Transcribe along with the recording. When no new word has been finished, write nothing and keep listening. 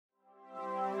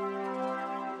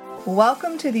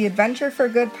Welcome to the Adventure for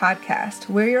Good podcast.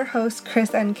 We're your hosts,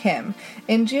 Chris and Kim.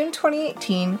 In June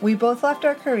 2018, we both left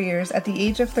our careers at the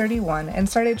age of 31 and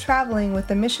started traveling with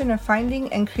the mission of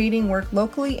finding and creating work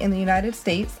locally in the United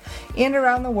States and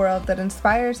around the world that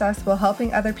inspires us while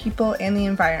helping other people and the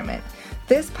environment.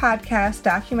 This podcast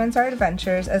documents our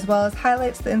adventures as well as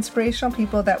highlights the inspirational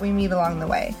people that we meet along the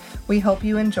way. We hope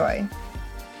you enjoy.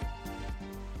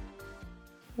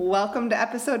 Welcome to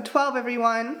episode 12,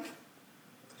 everyone.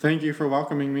 Thank you for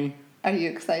welcoming me. Are you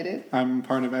excited? I'm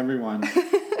part of everyone.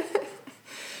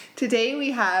 Today we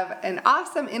have an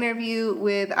awesome interview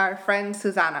with our friend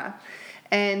Susana.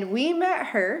 And we met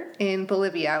her in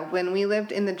Bolivia when we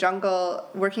lived in the jungle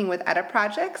working with ETA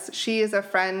projects. She is a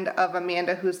friend of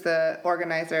Amanda, who's the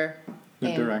organizer.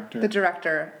 The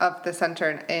director of the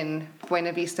center in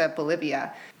Buena Vista,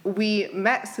 Bolivia. We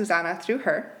met Susana through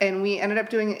her, and we ended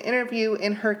up doing an interview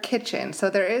in her kitchen.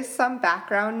 So there is some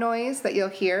background noise that you'll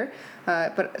hear,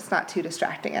 but it's not too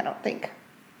distracting, I don't think.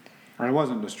 I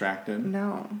wasn't distracted.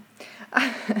 No.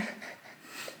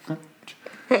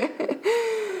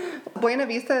 Buena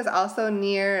Vista is also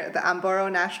near the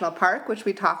Amboro National Park, which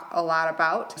we talk a lot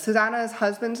about. Susana's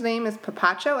husband's name is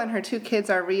Papacho, and her two kids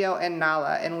are Rio and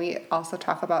Nala, and we also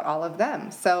talk about all of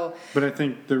them. But I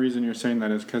think the reason you're saying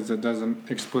that is because it doesn't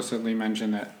explicitly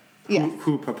mention that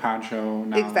who Papacho,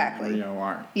 Nala, and Rio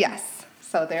are. Yes.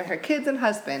 So they're her kids and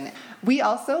husband. We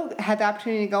also had the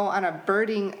opportunity to go on a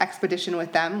birding expedition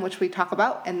with them, which we talk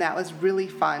about, and that was really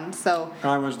fun. So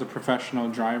I was the professional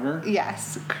driver.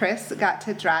 Yes, Chris got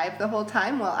to drive the whole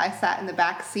time while I sat in the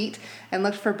back seat and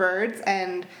looked for birds,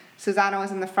 and Susana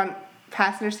was in the front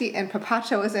passenger seat, and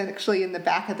Papacho was actually in the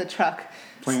back of the truck,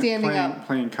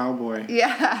 playing cowboy.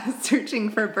 Yeah,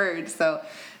 searching for birds. So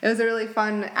it was a really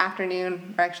fun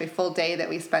afternoon, or actually full day that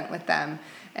we spent with them.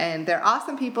 And they're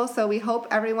awesome people, so we hope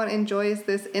everyone enjoys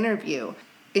this interview.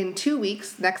 In 2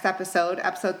 weeks, next episode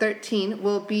 13,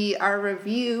 will be our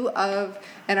review of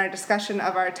and our discussion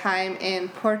of our time in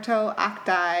Port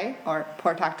Octai.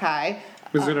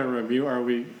 Was it a review?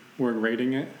 We're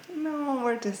rating it? No,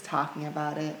 we're just talking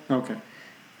about it. Okay.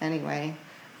 Anyway,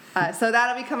 so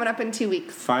that'll be coming up in 2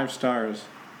 weeks. 5 stars.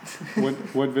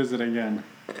 Would visit again.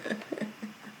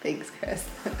 Thanks, Chris.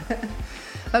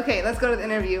 Okay, let's go to the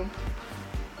interview.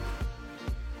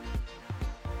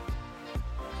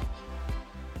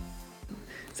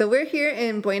 So we're here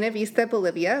in Buena Vista,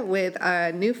 Bolivia, with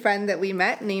a new friend that we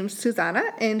met named Susana,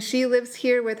 and she lives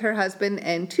here with her husband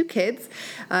and 2 kids.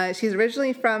 She's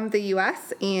originally from the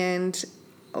U.S., and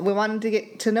we wanted to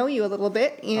get to know you a little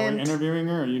bit. And are we interviewing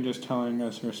her, or are you just telling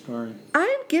us her story?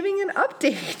 I'm giving an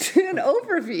update, an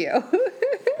overview.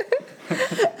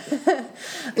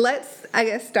 Let's,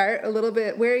 start a little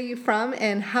bit. Where are you from,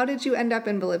 and how did you end up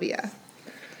in Bolivia?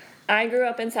 I grew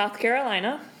up in South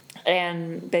Carolina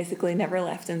and basically never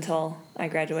left until I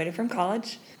graduated from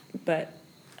college. But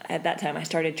at that time, I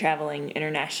started traveling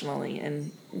internationally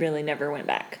and really never went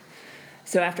back.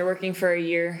 So after working for a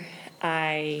year,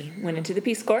 I went into the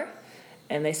Peace Corps,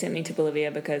 and they sent me to Bolivia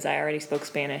because I already spoke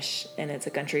Spanish, and it's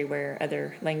a country where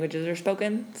other languages are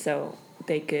spoken. So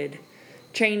they could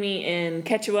train me in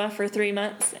Quechua for 3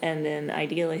 months, and then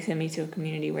ideally send me to a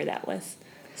community where that was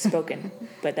spoken.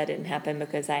 But that didn't happen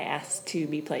because I asked to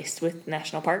be placed with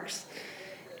national parks,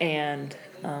 and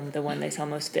the one they saw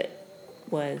most fit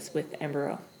was with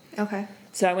Amboro. Okay.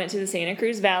 So I went to the Santa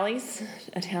Cruz Valleys,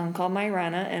 a town called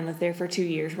Mairana, and was there for 2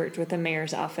 years, worked with the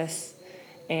mayor's office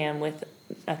and with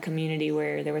a community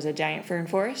where there was a giant fern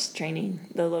forest, training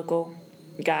the local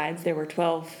guides. There were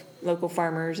 12 local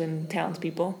farmers and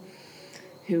townspeople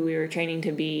who we were training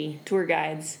to be tour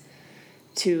guides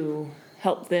to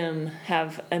help them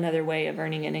have another way of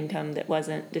earning an income that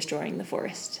wasn't destroying the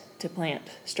forest, to plant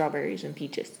strawberries and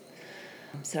peaches.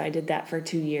 So I did that for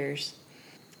 2 years.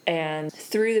 And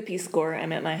through the Peace Corps, I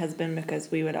met my husband because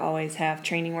we would always have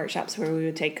training workshops where we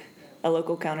would take a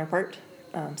local counterpart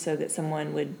so that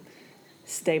someone would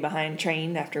stay behind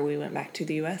trained after we went back to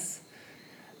the U.S.,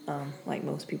 like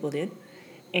most people did.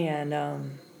 And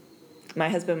my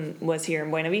husband was here in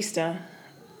Buena Vista,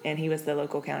 and he was the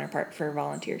local counterpart for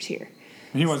volunteers here.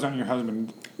 He wasn't your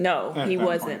husband? No, he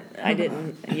wasn't. Point. I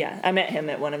didn't. Yeah, I met him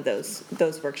at one of those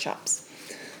workshops.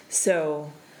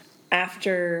 So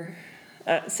after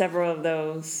several of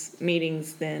those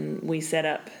meetings, then we set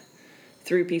up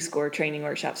through Peace Corps training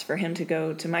workshops for him to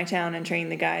go to my town and train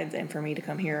the guides, and for me to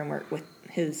come here and work with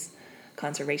his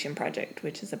conservation project,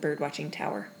 which is a bird watching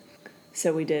tower.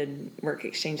 So we did work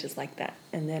exchanges like that.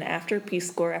 And then after Peace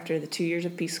Corps, after the 2 years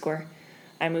of Peace Corps,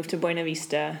 I moved to Buena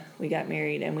Vista. We got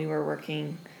married, and we were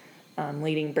working,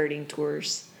 leading birding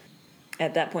tours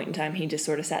at that point in time, he just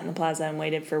sort of sat in the plaza and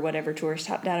waited for whatever tourist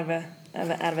hopped out of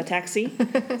a taxi,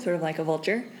 sort of like a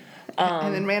vulture.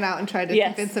 And then ran out and tried to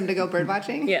convince him to go bird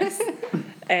watching. Yes.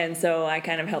 And so I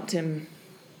kind of helped him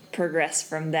progress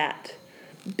from that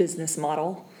business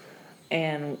model.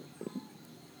 And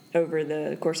over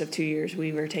the course of 2 years,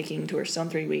 we were taking tourists on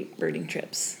 3-week birding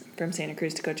trips from Santa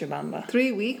Cruz to Cochabamba.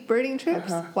 3-week birding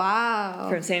trips? Wow.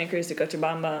 From Santa Cruz to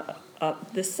Cochabamba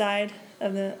up this side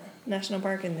of the national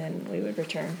park, and then we would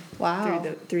return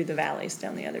through the valleys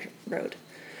down the other road.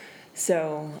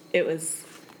 So it was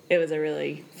a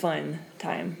really fun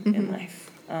time in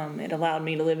life. It allowed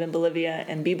me to live in Bolivia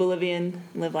and be Bolivian,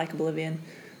 live like a Bolivian,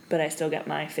 but I still got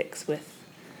my fix with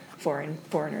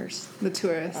foreigners. The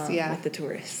tourists, with the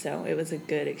tourists. So it was a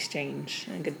good exchange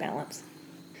and a good balance.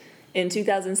 In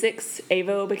 2006,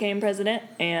 Evo became president,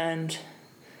 and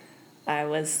I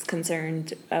was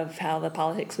concerned of how the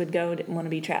politics would go. Didn't want to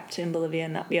be trapped in Bolivia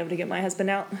and not be able to get my husband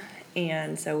out.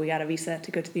 And so we got a visa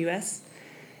to go to the U.S.,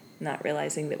 not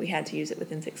realizing that we had to use it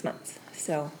within 6 months.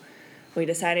 So we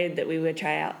decided that we would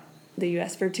try out the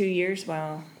U.S. for 2 years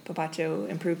while Papacho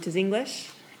improved his English,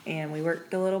 and we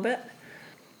worked a little bit.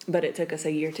 But it took us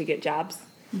a year to get jobs.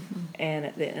 And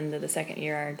at the end of the second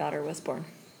year, our daughter was born.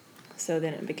 So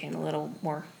then it became a little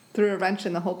more... Threw a wrench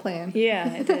in the whole plan.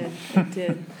 Yeah, it did. It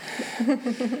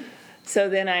did. So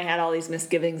then I had all these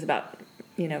misgivings about,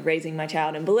 raising my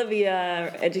child in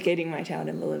Bolivia, educating my child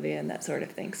in Bolivia, and that sort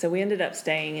of thing. So we ended up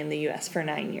staying in the U.S. for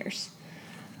 9 years.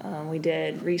 We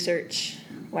did research,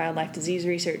 wildlife disease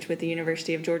research with the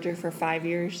University of Georgia for 5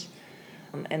 years.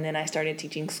 And then I started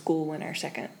teaching school when our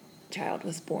second child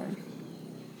was born.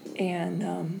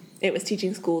 And it was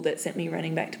teaching school that sent me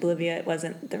running back to Bolivia. It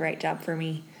wasn't the right job for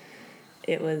me.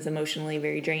 It was emotionally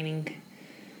very draining.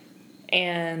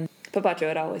 And Papacho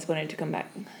had always wanted to come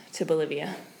back to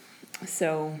Bolivia.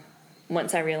 So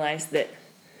once I realized that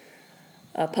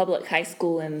a public high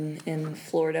school in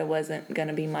Florida wasn't going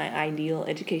to be my ideal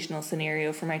educational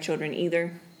scenario for my children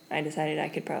either, I decided I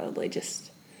could probably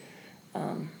just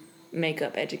make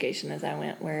up education as I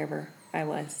went wherever I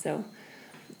was. So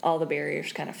all the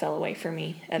barriers kind of fell away for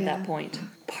me at that point.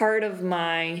 Part of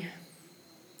my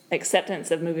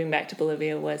acceptance of moving back to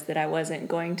Bolivia was that I wasn't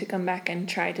going to come back and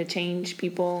try to change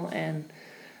people and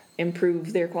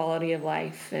improve their quality of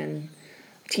life and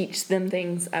teach them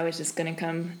things. I was just going to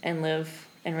come and live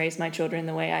and raise my children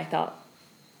the way I thought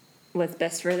was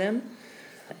best for them.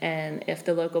 And if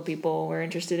the local people were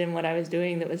interested in what I was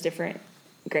doing that was different,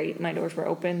 great, my doors were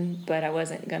open, but I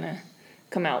wasn't going to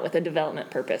come out with a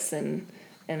development purpose and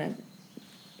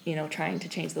trying to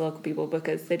change the local people,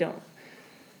 because they're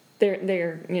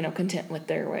content with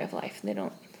their way of life. They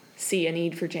don't see a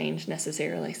need for change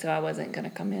necessarily. So I wasn't going to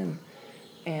come in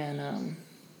and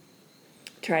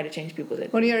try to change people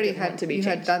that you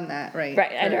had done that, right?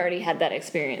 Right. I'd already had that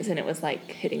experience, and it was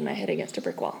like hitting my head against a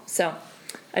brick wall. So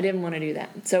I didn't want to do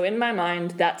that. So in my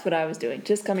mind, that's what I was doing,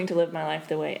 just coming to live my life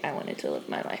the way I wanted to live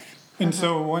my life. And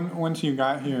so once you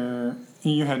got here,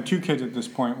 you had 2 kids at this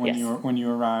point when you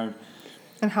arrived.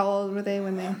 And how old were they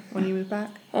when you moved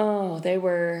back? Oh, they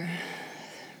were...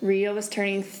 Rio was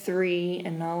turning 3,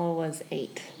 and Nala was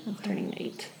 8, turning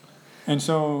 8. And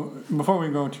so, before we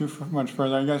go too much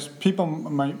further, I guess people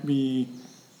might be...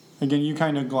 Again, you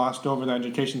kind of glossed over the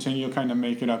education, saying you'll kind of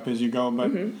make it up as you go,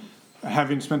 but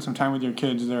having spent some time with your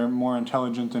kids, they're more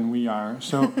intelligent than we are.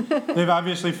 So, they've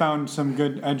obviously found some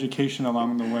good education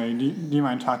along the way. Do you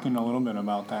mind talking a little bit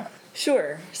about that?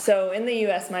 Sure. So in the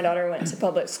U.S., my daughter went to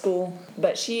public school,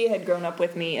 but she had grown up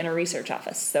with me in a research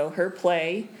office. So her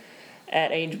play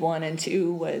at age 1 and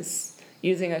 2 was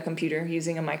using a computer,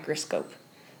 using a microscope.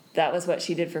 That was what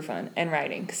she did for fun, and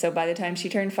writing. So by the time she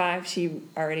turned 5, she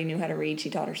already knew how to read. She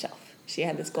taught herself. She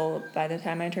had this goal, by the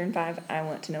time I turned 5, I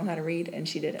want to know how to read, and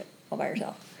she did it all by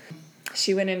herself.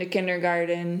 She went into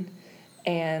kindergarten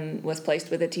and was placed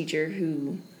with a teacher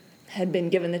who had been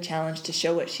given the challenge to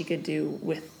show what she could do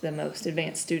with the most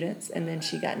advanced students, and then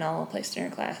she got Nala placed in her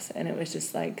class, and it was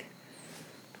just like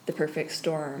the perfect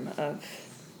storm of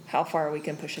how far we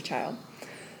can push a child.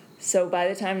 So by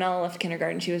the time Nala left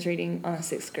kindergarten, she was reading on a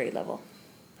 6th grade level.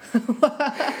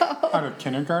 Out of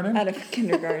kindergarten? Out of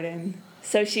kindergarten.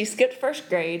 So she skipped 1st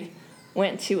grade,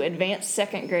 went to advanced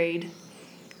 2nd grade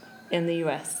in the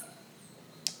U.S.,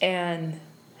 and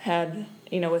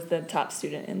was the top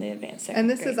student in the advanced 2nd grade. And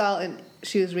this is all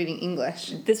she was reading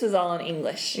English. This was all in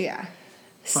English. Yeah.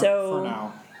 For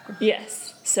now.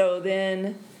 Yes. So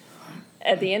then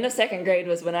at the end of 2nd grade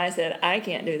was when I said, I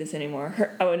can't do this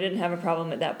anymore. I didn't have a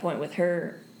problem at that point with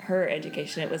her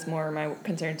education. It was more my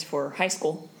concerns for high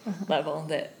school level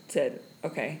that said,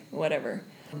 okay, whatever.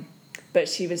 But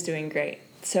she was doing great.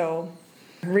 So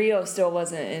Rio still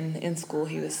wasn't in school.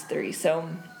 He was 3. So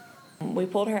we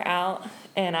pulled her out,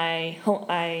 and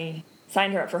I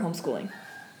signed her up for homeschooling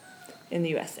in the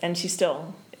U.S., and she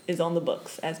still is on the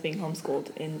books as being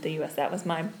homeschooled in the U.S. That was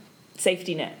my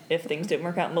safety net. If things didn't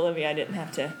work out in Bolivia, I didn't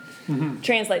have to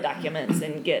translate documents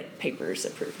and get papers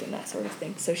approved and that sort of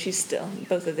thing. So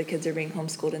both of the kids are being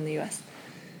homeschooled in the U.S.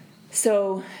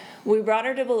 So we brought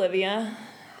her to Bolivia,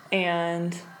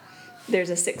 and there's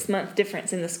a 6-month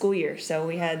difference in the school year. So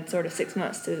we had sort of 6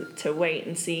 months to wait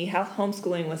and see how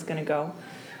homeschooling was going to go,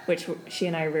 which she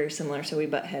and I are very similar, so we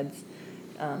butt heads.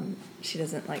 She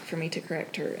doesn't like for me to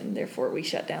correct her, and therefore we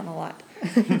shut down a lot.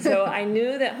 So I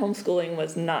knew that homeschooling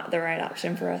was not the right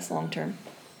option for us long term.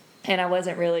 And I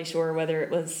wasn't really sure whether it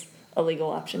was a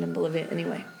legal option in Bolivia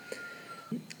anyway.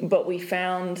 But we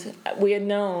had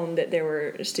known that there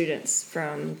were students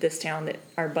from this town that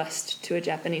are bused to a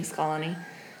Japanese colony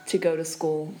to go to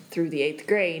school through the 8th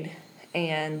grade.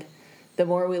 And the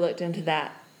more we looked into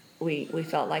that, we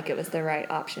felt like it was the right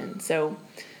option. So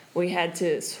we had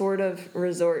to sort of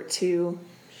resort to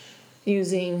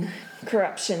using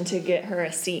corruption to get her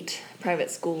a seat. Private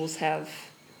schools have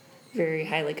very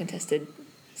highly contested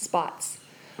spots,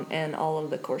 and all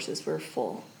of the courses were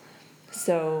full.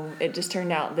 So it just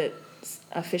turned out that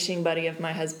a fishing buddy of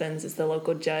my husband's is the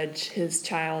local judge. His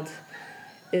child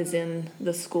is in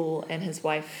the school, and his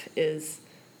wife is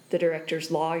the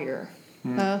director's lawyer.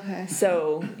 Okay.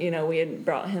 So, we had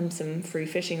brought him some free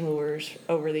fishing lures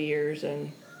over the years,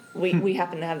 and we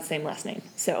happened to have the same last name.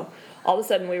 So all of a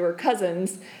sudden we were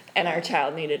cousins, and our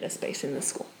child needed a space in the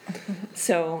school.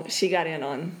 So she got in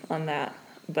on that,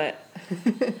 but,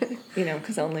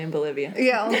 because only in Bolivia.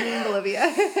 Yeah, only in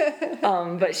Bolivia.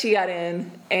 But she got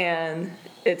in, and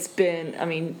it's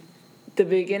been, the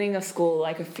beginning of school,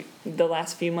 the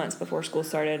last few months before school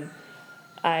started,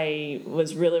 I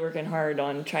was really working hard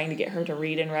on trying to get her to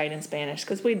read and write in Spanish,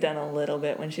 because we'd done a little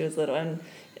bit when she was little. And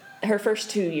her first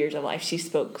 2 years of life, she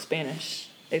spoke Spanish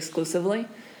exclusively.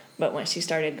 But when she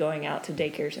started going out to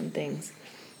daycares and things,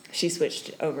 she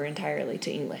switched over entirely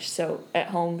to English. So at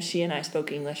home, she and I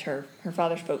spoke English. Her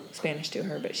father spoke Spanish to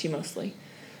her, but she mostly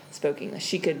spoke English.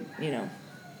 She could,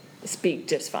 speak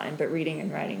just fine, but reading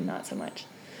and writing, not so much.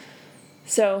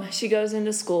 So she goes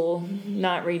into school,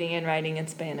 not reading and writing in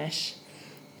Spanish,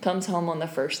 comes home on the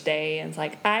first day, and it's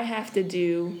like, I have to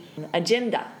do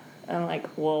agenda. I'm like,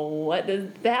 well, what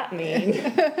does that mean?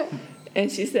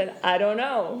 And she said, I don't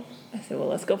know. I said, well,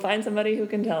 let's go find somebody who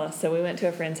can tell us. So we went to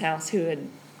a friend's house who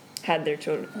had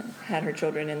her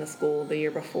children in the school the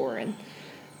year before, and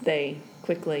they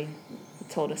quickly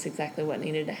told us exactly what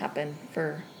needed to happen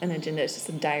for an agenda. It's just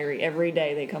a diary. Every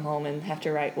day they come home and have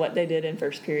to write what they did in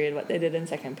first period, what they did in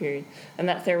second period, and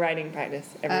that's their writing practice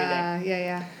every day.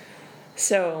 Yeah.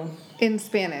 So in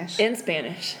Spanish. And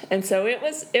so it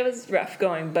was rough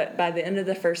going, but by the end of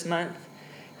the first month,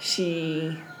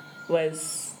 she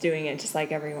was doing it just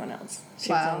like everyone else.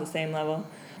 She was on the same level.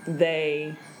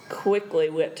 They quickly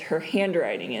whipped her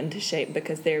handwriting into shape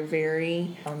because they're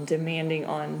very demanding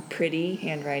on pretty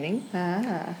handwriting.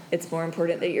 It's more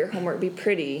important that your homework be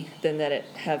pretty than that it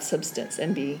have substance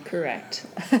and be correct.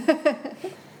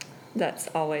 That's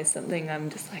always something I'm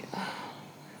just like, oh,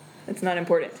 it's not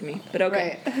important to me, but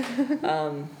okay.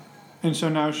 Right. And so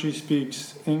now she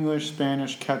speaks English,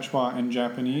 Spanish, Quechua, and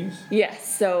Japanese? Yes,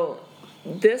 so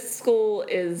this school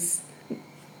is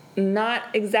not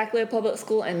exactly a public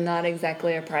school and not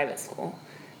exactly a private school.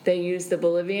 They use the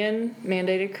Bolivian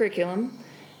mandated curriculum,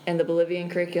 and the Bolivian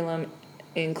curriculum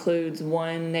includes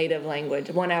 1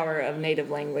 hour of native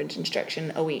language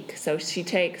instruction a week. So she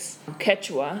takes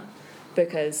Quechua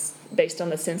because based on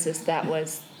the census, that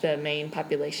was the main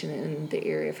population in the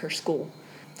area of her school.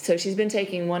 So she's been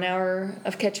taking 1 hour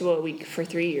of Quechua a week for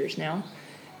 3 years now.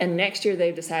 And next year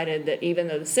they've decided that even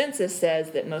though the census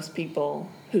says that most people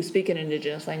who speak an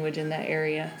indigenous language in that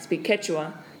area speak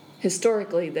Quechua,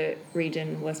 historically the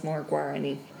region was more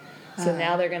Guarani. So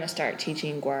now they're going to start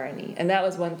teaching Guarani. And that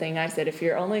was one thing I said, if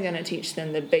you're only going to teach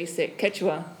them the basic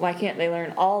Quechua, why can't they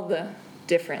learn all the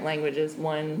different languages,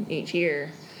 one each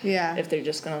year? Yeah. If they're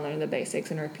just going to learn the basics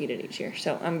and repeat it each year.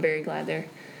 So I'm very glad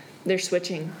they're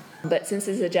switching. But since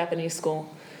it's a Japanese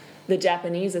school, the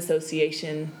Japanese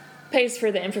Association pays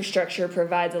for the infrastructure,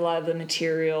 provides a lot of the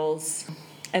materials,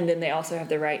 and then they also have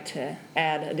the right to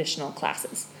add additional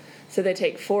classes. So they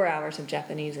take 4 hours of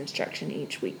Japanese instruction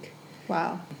each week.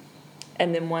 Wow.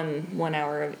 And then one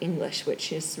hour of English,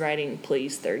 which is writing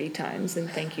please 30 times and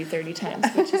thank you 30 times,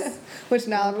 which is Which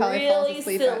Nala probably falls really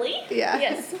asleep silly. at. Yeah.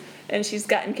 Yes. And she's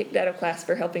gotten kicked out of class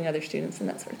for helping other students and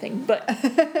that sort of thing. But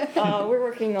we're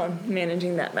working on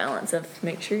managing that balance of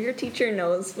make sure your teacher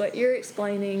knows what you're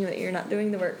explaining, that you're not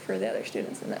doing the work for the other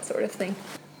students and that sort of thing.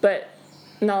 But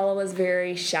Nala was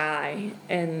very shy,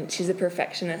 and she's a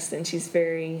perfectionist, and she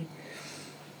thinks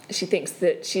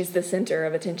that she's the center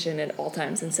of attention at all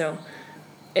times. And so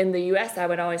in the U.S., I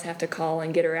would always have to call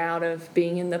and get her out of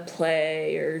being in the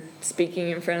play or speaking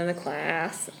in front of the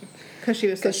class. Because she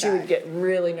was so Because she shy. would get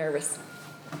really nervous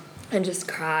and just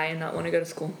cry and not want to go to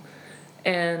school.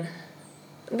 And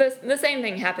the same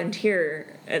thing happened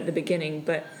here at the beginning,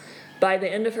 but by the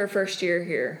end of her first year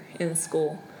here in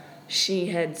school, she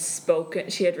had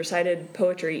recited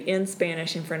poetry in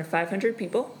Spanish in front of 500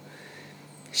 people.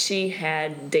 She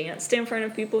had danced in front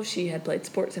of people. She had played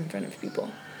sports in front of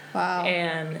people. Wow.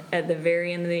 And at the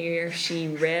very end of the year, she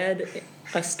read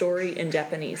a story in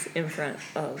Japanese in front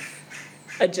of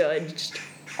a judged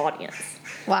audience.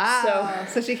 Wow.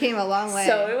 So she came a long way.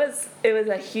 So it was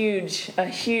a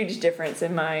huge difference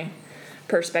in my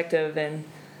perspective, and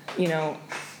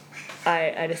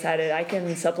I decided I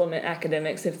can supplement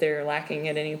academics if they're lacking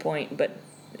at any point, but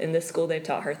in this school they've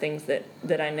taught her things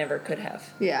that I never could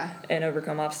have. Yeah. And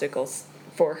overcome obstacles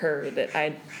for her that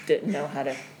I didn't know how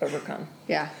to overcome.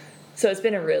 Yeah. So it's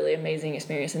been a really amazing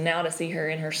experience, and now to see her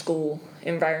in her school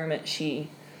environment, she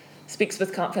speaks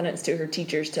with confidence to her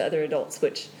teachers, to other adults,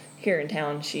 which here in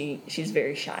town she's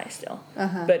very shy still.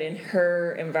 Uh-huh. But in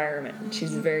her environment,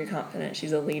 she's very confident.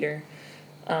 She's a leader.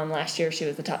 Last year she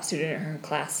was the top student in her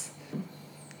class.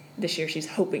 This year she's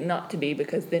hoping not to be,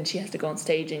 because then she has to go on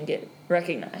stage and get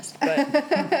recognized.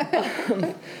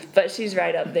 But she's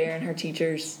right up there, and her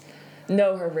teachers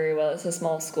know her very well. It's a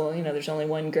small school. There's only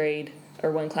one grade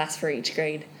or one class for each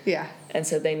grade. Yeah. And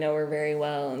so they know her very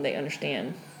well, and they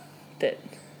understand that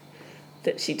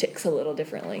she ticks a little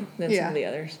differently than some of the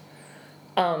others.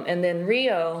 And then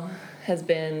Rio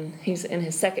he's in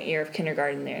his second year of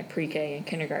kindergarten there, pre-K and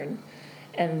kindergarten.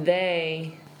 And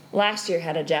they last year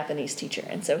had a Japanese teacher.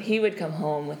 And so he would come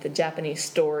home with the Japanese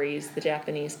stories, the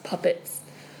Japanese puppets,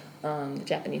 the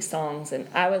Japanese songs. And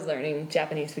I was learning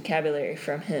Japanese vocabulary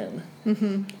from him.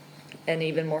 Mm-hmm. And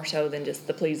even more so than just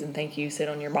the please and thank you, sit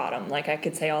on your bottom. Like, I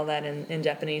could say all that in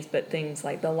Japanese, but things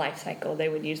like the life cycle, they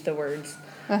would use the words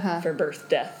for birth,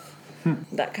 death,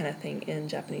 that kind of thing in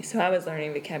Japanese. So I was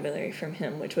learning vocabulary from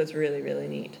him, which was really, really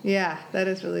neat. Yeah, that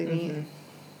is really neat.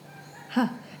 Huh.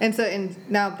 And so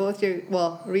now both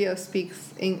Rio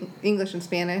speaks English and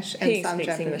Spanish and He some speaks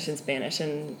Japanese. English and Spanish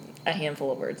and a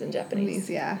handful of words in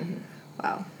Japanese. Yeah.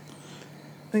 Wow.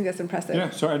 I think that's impressive. Yeah,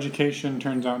 so education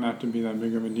turns out not to be that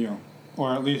big of a deal.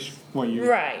 Or at least what you...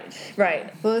 Right.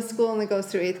 Well, the school only goes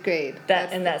through 8th grade.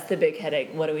 That's the big headache.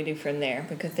 What do we do from there?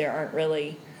 Because there aren't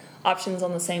really options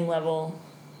on the same level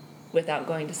without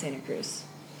going to Santa Cruz.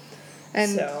 And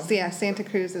So- Santa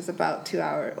Cruz is about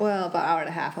about an hour and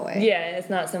a half away. Yeah, it's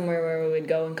not somewhere where we would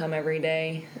go and come every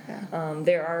day. Yeah.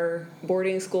 There are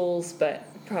boarding schools, but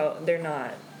they're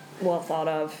not well thought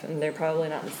of, and they're probably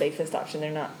not the safest option.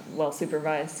 They're not well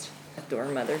supervised,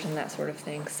 dorm mothers and that sort of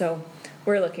thing. So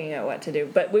we're looking at what to do.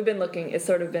 But we've been looking, it's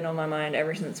sort of been on my mind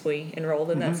ever since we enrolled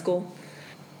in that school.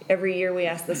 Every year we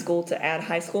ask the school to add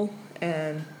high school,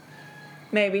 and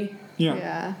maybe.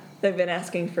 Yeah. They've been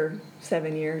asking for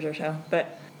 7 years or so,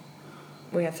 but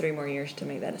we have 3 more years to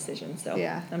make that decision. So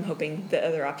Yeah. I'm hoping that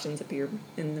other options appear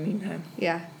in the meantime.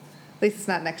 Yeah. At least it's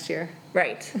not next year.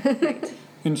 Right.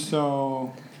 And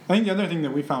so, I think the other thing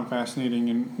that we found fascinating,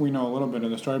 and we know a little bit of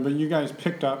the story, but you guys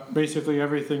picked up basically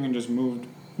everything and just moved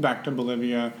back to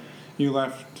Bolivia. You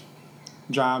left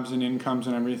jobs and incomes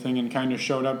and everything and kind of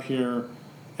showed up here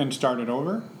and started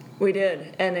over? We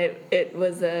did, and it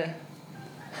was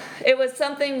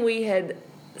something we had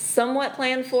somewhat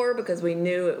planned for because we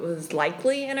knew it was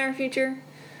likely in our future,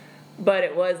 but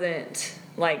it wasn't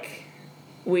like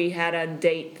we had a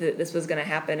date that this was going to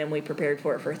happen and we prepared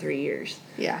for it for 3 years.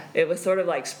 Yeah. It was sort of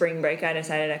like spring break. I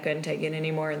decided I couldn't take it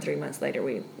anymore, and 3 months later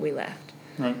we left.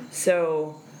 Right.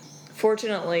 So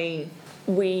fortunately,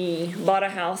 we bought a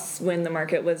house when the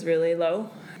market was really low.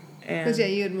 Because,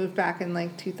 you had moved back in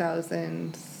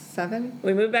 2007?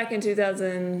 We moved back in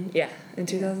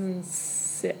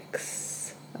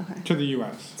 2006 To the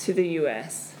U.S. to the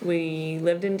U.S. We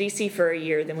lived in D.C. for a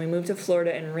year, then we moved to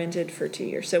Florida and rented for 2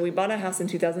 years. So we bought a house in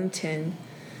 2010.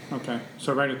 Okay,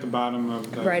 so right at the bottom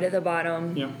of the... Right at the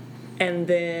bottom. Yep. And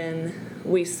then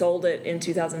we sold it in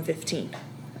 2015.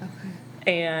 Okay.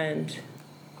 And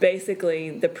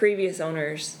basically, the previous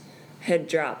owners had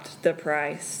dropped the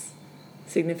price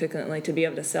significantly to be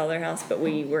able to sell their house, but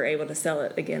we were able to sell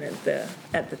it again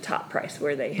at the top price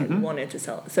where they had wanted to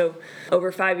sell it. So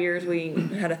over 5 years, we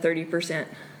had a 30%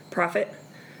 profit.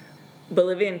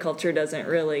 Bolivian culture doesn't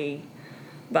really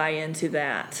buy into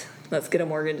that. Let's get a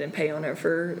mortgage and pay on it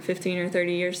for 15 or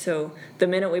 30 years. So the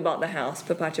minute we bought the house,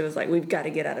 Papacho was like, we've got to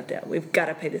get out of debt. We've got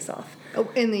to pay this off. Oh,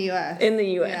 in the U.S. In the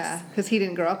U.S. Yeah, because he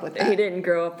didn't grow up with that. He didn't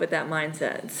grow up with that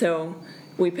mindset. So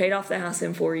we paid off the house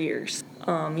in 4 years,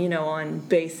 on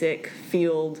basic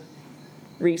field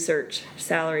research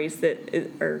salaries that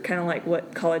are kind of like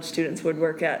what college students would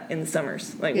work at in the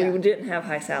summers. Like, we didn't have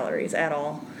high salaries at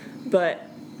all. But,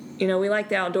 we liked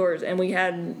the outdoors, and we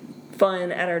had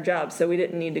fun at our jobs, so we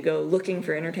didn't need to go looking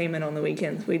for entertainment on the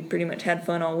weekends. We pretty much had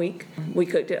fun all week. We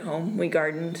cooked at home. We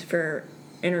gardened for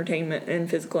entertainment and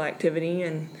physical activity,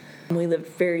 and we lived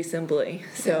very simply.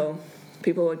 So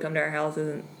people would come to our house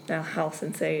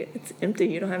and say, it's empty,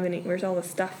 you don't have any, where's all the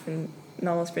stuff? And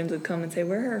all his friends would come and say,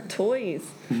 where are our toys?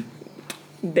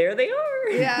 There they are.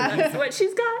 Yeah. That's what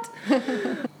she's got.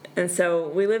 And so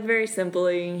we lived very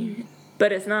simply,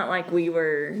 but it's not like we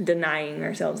were denying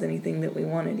ourselves anything that we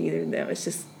wanted either. That was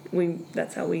just,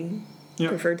 that's how we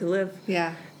preferred to live.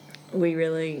 Yeah. We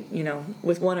really,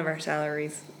 with one of our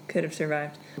salaries could have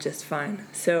survived just fine.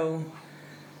 So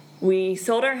we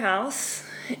sold our house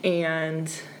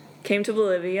and came to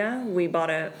Bolivia. We bought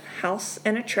a house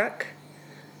and a truck,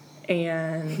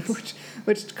 and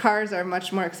which cars are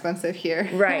much more expensive here.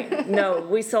 Right. No,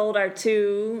 we sold our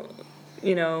two,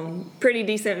 pretty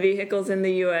decent vehicles in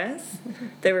the U.S.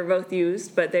 They were both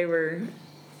used, but they were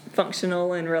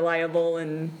functional and reliable,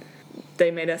 and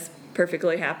they made us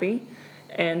perfectly happy.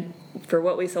 And for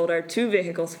what we sold our two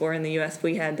vehicles for in the U.S.,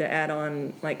 we had to add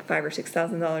on like $5,000 or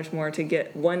 $6,000 more to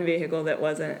get one vehicle that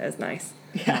wasn't as nice.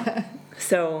 Yeah.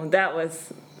 So that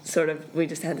was sort of, we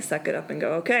just had to suck it up and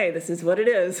go, okay, this is what it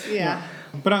is. Yeah.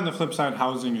 But on the flip side,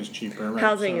 housing is cheaper, right?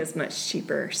 Housing is much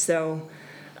cheaper. So,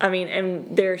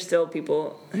 and there are still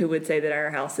people who would say that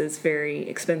our house is very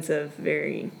expensive,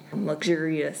 very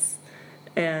luxurious,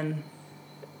 and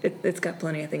it's got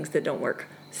plenty of things that don't work.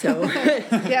 So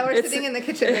yeah, we're sitting in the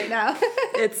kitchen right now.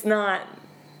 It's not,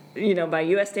 by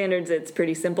U.S. standards, it's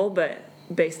pretty simple, but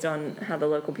based on how the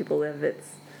local people live,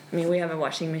 we have a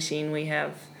washing machine, we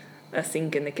have a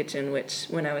sink in the kitchen, which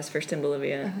when I was first in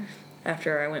Bolivia,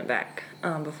 after I went back,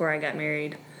 before I got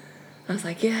married, I was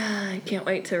like, yeah, I can't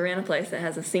wait to rent a place that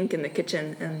has a sink in the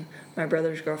kitchen. And my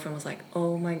brother's girlfriend was like,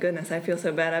 oh my goodness, I feel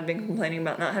so bad. I've been complaining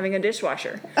about not having a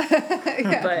dishwasher.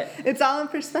 Yeah. But it's all in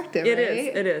perspective, it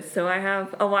right? It is. So I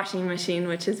have a washing machine,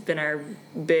 which has been our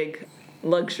big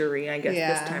luxury, I guess,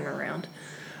 this time around.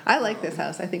 I like this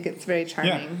house. I think it's very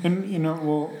charming. Yeah,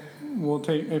 and we'll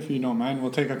take, if you don't mind,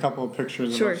 we'll take a couple of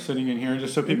pictures of us sitting in here,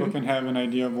 just so people can have an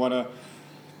idea of what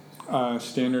a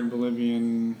standard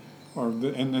Bolivian, or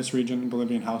in this region,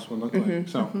 Bolivian house would look like.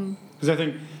 So, because I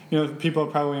think people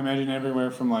probably imagine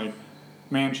everywhere from like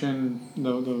mansion.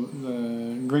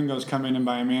 The gringos come in and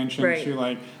buy a mansion to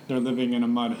like they're living in a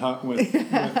mud hut with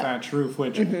thatch roof,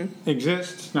 which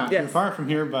exists not too far from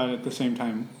here, but at the same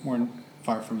time we're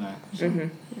far from that. So.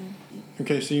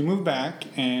 Okay, so you moved back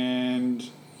and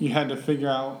you had to figure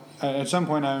out at some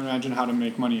point, I imagine, how to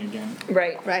make money again.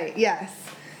 Right. Yes.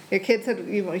 Your kids had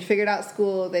you figured out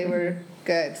school. They were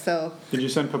good. So did you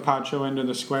send Papacho into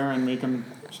the square and make him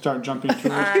start jumping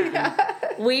tours?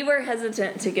 We were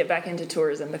hesitant to get back into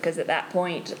tourism because at that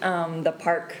point,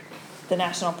 the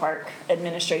National Park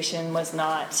Administration was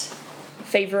not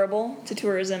favorable to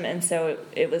tourism, and so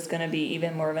it was going to be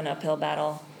even more of an uphill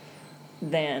battle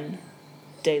than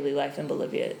daily life in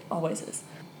Bolivia. It always is.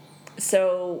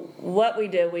 So what we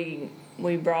did,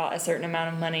 we brought a certain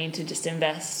amount of money to just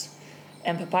invest.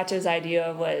 And Papacho's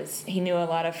idea was he knew a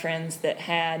lot of friends that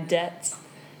had debts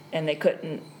and they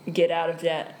couldn't get out of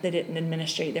debt. They didn't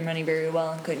administrate their money very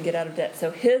well and couldn't get out of debt.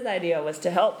 So his idea was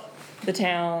to help the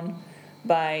town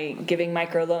by giving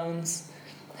microloans,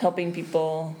 helping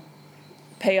people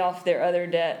pay off their other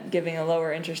debt, giving a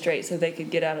lower interest rate so they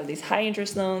could get out of these high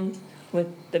interest loans with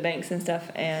the banks and stuff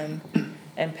and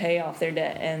pay off their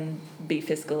debt and be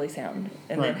fiscally sound.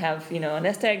 And then have, a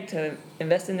nest egg to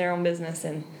invest in their own business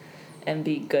and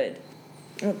be good.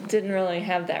 It didn't really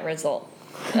have that result.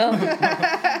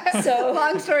 So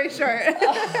long story short,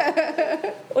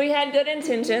 we had good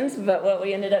intentions, but what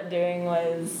we ended up doing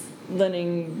was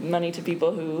lending money to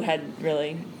people who had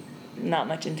really not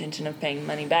much intention of paying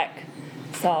money back.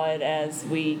 Saw it as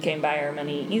we came by our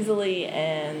money easily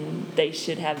and they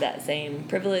should have that same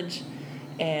privilege,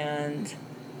 and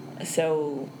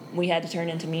so we had to turn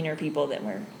into meaner people that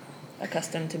were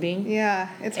accustomed to being. Yeah,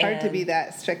 it's hard to And- be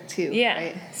that strict too, Yeah.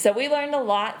 right? So we learned a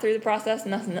lot through the process,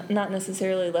 and not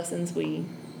necessarily lessons we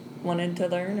wanted to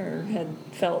learn or had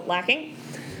felt lacking.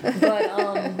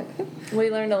 But we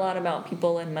learned a lot about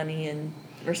people and money and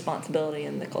responsibility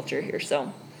and the culture here.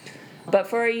 So, but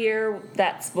for a year,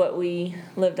 that's what we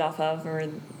lived off of, or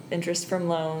interest from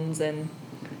loans, and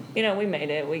we made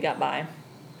it. We got by.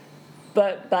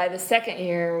 But by the second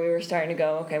year, we were starting to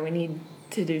go, okay, we need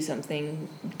to do something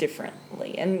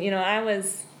differently. And I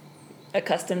was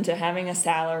accustomed to having a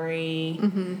salary,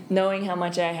 knowing how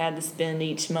much I had to spend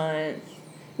each month,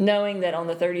 knowing that on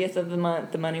the 30th of the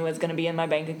month the money was going to be in my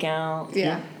bank account.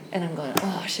 Yeah. And I'm going,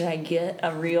 oh, should I get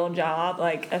a real job?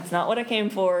 Like, that's not what I came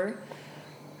for.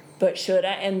 But should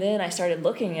I? And then I started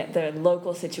looking at the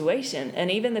local situation.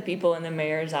 And even the people in the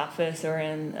mayor's office or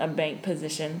in a bank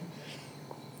position,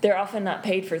 they're often not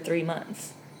paid for 3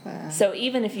 months. Wow. So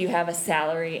even if you have a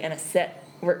salary and a set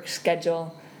work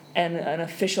schedule and an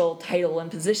official title and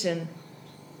position,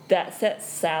 that set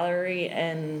salary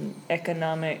and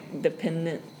economic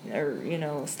dependent or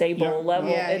stable Yeah.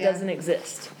 level, Yeah, it yeah. doesn't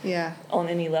exist Yeah. on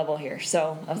any level here.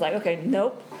 So I was like, okay,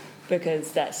 nope,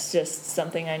 because that's just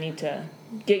something I need to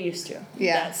get used to.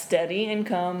 Yeah. That steady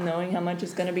income, knowing how much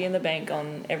is going to be in the bank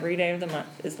on every day of the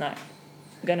month, is not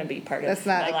going to be part That's of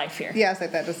not my life here. Yeah, it's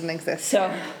like that doesn't exist.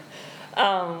 So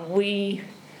we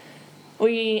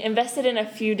invested in a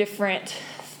few different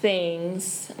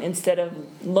things. Instead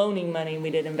of loaning money, we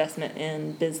did investment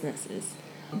in businesses.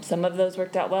 Some of those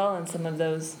worked out well, and some of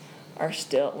those we're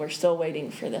still waiting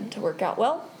for them to work out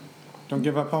well. Don't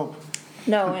give up hope.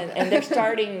 No, and they're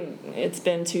starting. It's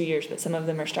been 2 years, but some of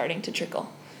them are starting to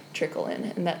trickle in,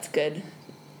 and that's good.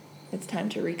 It's time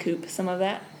to recoup some of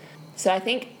that. So I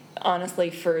think honestly,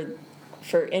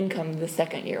 for income, the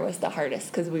second year was the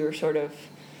hardest because we were sort of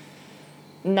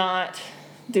not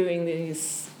doing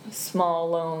these small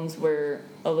loans where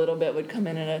a little bit would come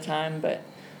in at a time, but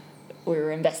we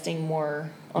were investing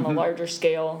more on a larger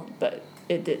scale, but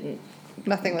it didn't.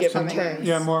 Nothing was Give coming returns. in.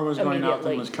 Yeah, more was going out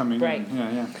than Immediately. was coming Right. in.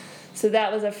 Yeah. So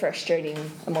that was a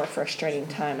more frustrating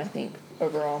time, I think,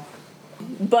 overall.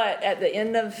 But at the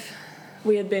end of,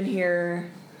 we had been here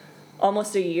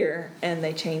almost a year, and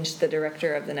they changed the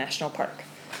director of the national park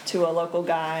to a local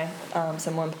guy,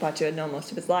 someone Papacho had known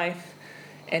most of his life,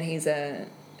 and he's a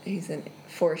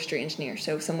forestry engineer,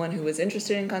 so someone who was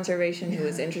interested in conservation, who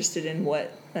was interested in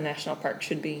what a national park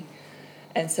should be.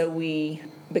 And so we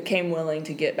became willing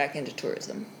to get back into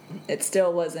tourism. It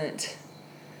still wasn't,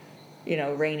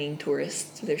 raining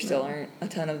tourists. There still aren't a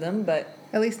ton of them, but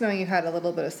At least knowing you had a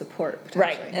little bit of support,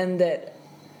 potentially. right, and that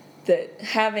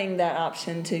having that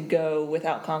option to go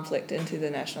without conflict into the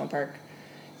national park,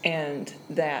 and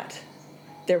that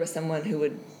there was someone who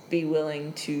would be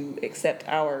willing to accept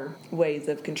our ways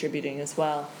of contributing as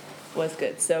well was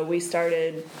good. So we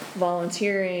started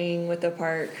volunteering with the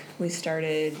park.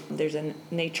 There's a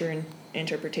nature and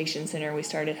interpretation center. We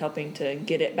started helping to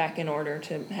get it back in order,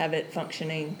 to have it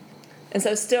functioning. And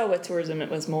so still with tourism, it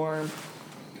was more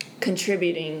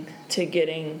contributing to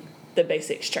getting the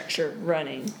basic structure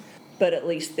running, but at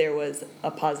least there was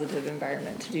a positive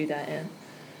environment to do that in.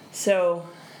 So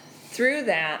through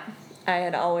that, I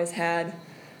had always had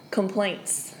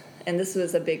complaints, and this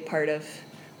was a big part of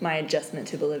my adjustment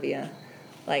to Bolivia.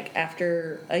 Like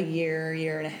after a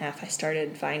year and a half, I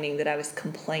started finding that I was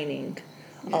complaining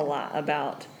a lot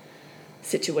about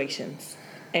situations,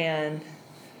 and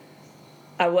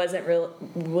I wasn't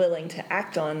willing to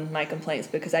act on my complaints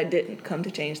because I didn't come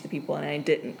to change the people, and I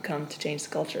didn't come to change the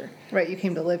culture. Right, you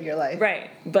came to live your life. Right,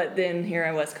 but then here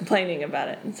I was complaining about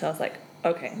it, and so I was like,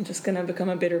 okay, I'm just going to become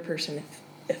a bitter person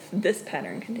if this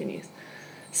pattern continues.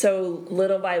 So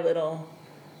little by little,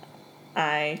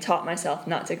 I taught myself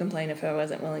not to complain if I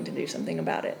wasn't willing to do something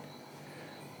about it.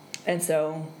 And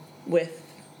so with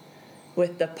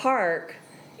the park,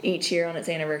 each year on its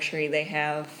anniversary, they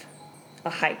have a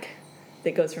hike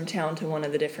that goes from town to one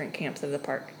of the different camps of the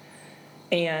park.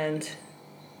 And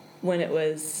when it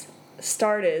was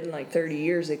started, like 30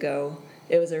 years ago,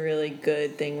 it was a really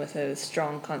good thing with a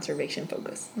strong conservation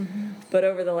focus. Mm-hmm. But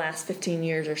over the last 15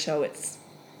 years or so, it's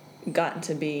gotten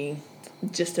to be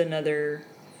just another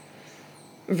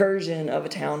version of a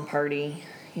town party.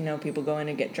 People go in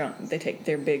and get drunk. They take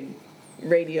their big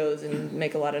radios and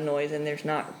make a lot of noise, and there's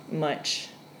not much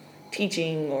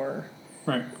teaching or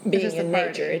Right. being just a in party.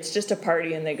 nature. It's just a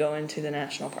party, and they go into the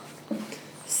national park.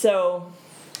 So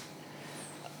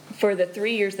for the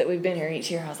 3 years that we've been here, each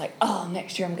year I was like, oh,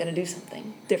 next year I'm going to do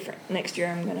something different. Next year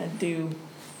I'm going to do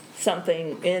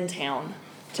something in town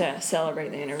to celebrate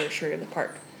the anniversary of the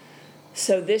park.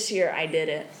 So this year I did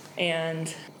it,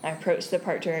 and I approached the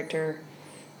park director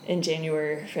in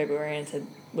January or February and said,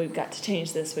 we've got to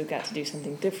change this, we've got to do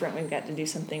something different, we've got to do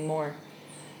something more.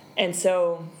 And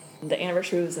so the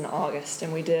anniversary was in August,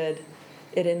 and it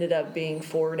ended up being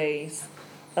 4 days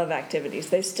of activities.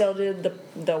 They still did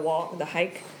the walk, the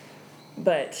hike,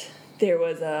 but there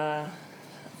was a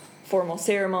formal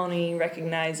ceremony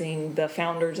recognizing the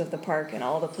founders of the park and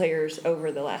all the players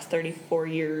over the last 34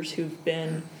 years who've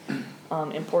been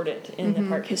important in the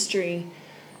park history.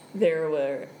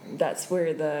 That's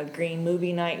where the Green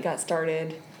Movie Night got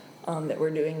started, that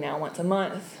we're doing now once a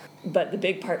month. But the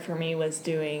big part for me was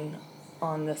doing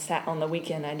on the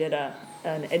weekend. I did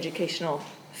an educational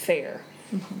fair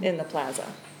in the plaza,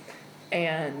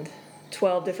 and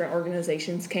 12 different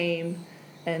organizations came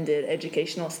and did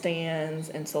educational stands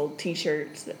and sold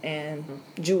T-shirts and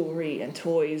jewelry and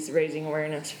toys, raising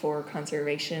awareness for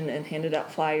conservation, and handed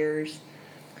out flyers.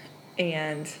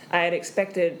 And I had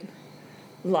expected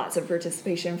lots of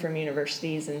participation from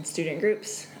universities and student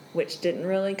groups, which didn't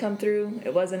really come through.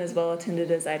 It wasn't as well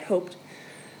attended as I'd hoped.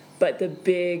 But the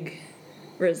big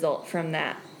result from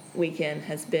that weekend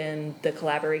has been the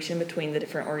collaboration between the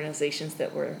different organizations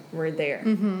that were there.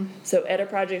 So Edda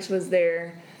Projects was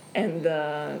there, and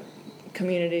the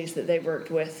communities that they worked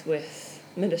with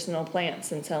medicinal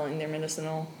plants and selling their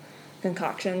medicinal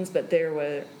concoctions. But there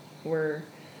were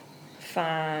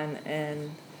FAN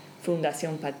and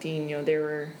Fundación Patiño. There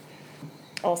were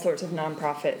all sorts of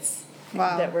nonprofits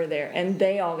that were there, and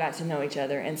they all got to know each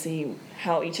other and see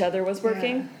how each other was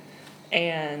working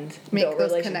and build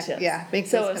relationships.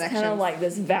 So it's kind of like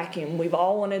this vacuum. We've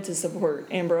all wanted to support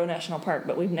Ambro National Park,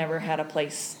 but we've never had a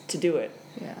place to do it,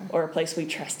 or a place we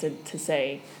trusted to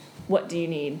say, what do you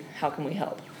need? How can we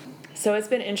help? So it's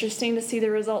been interesting to see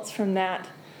the results from that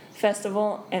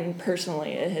festival, and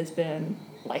personally it has been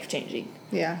life-changing.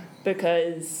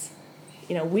 Because,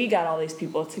 we got all these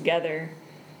people together,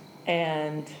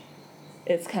 and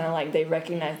it's kind of like they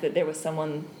recognized that there was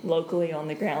someone locally on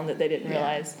the ground that they didn't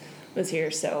realize was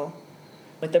here. So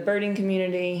with the birding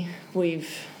community,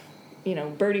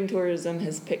 birding tourism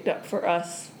has picked up for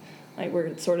us. Like,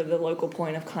 we're sort of the local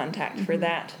point of contact for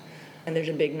that. And there's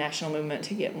a big national movement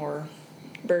to get more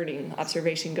birding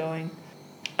observation going.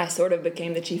 I sort of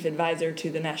became the chief advisor to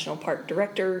the National Park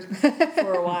Director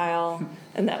for a while,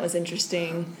 and that was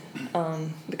interesting,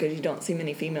 because you don't see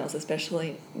many females,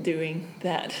 especially doing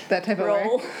that type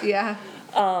role.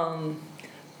 Of work.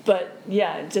 But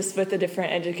yeah, just with the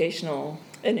different educational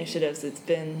initiatives, it's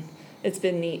been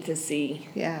neat to see.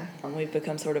 We've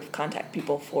become sort of contact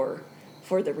people for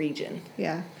the region.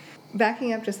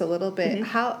 Backing up just a little bit,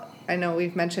 I know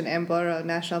we've mentioned Ambro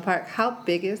National Park. How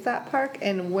big is that park,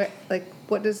 and what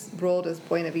role does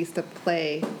Buena Vista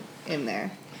play in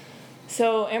there?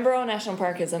 So Ambro National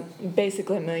Park is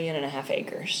basically 1.5 million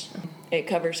acres. It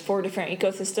covers 4 different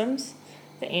ecosystems: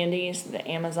 the Andes, the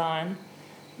Amazon,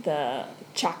 the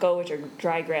Chaco, which are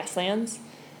dry grasslands,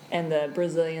 and the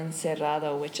Brazilian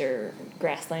Cerrado, which are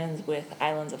grasslands with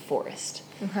islands of forest.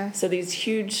 So these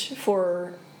huge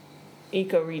 4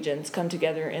 ecoregions come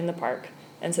together in the park.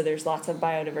 And so there's lots of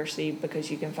biodiversity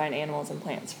because you can find animals and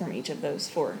plants from each of those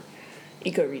 4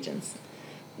 ecoregions.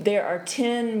 There are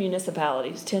 10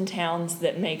 municipalities, 10 towns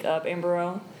that make up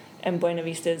Ambro, and Buena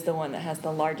Vista is the one that has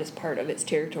the largest part of its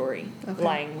territory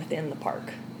lying within the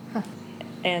park.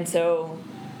 And so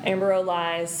Ambro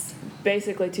lies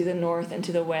basically to the north and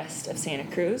to the west of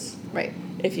Santa Cruz.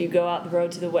 If you go out the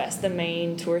road to the west, the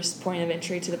main tourist point of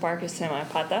entry to the park is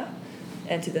Samaipata,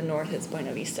 and to the north it's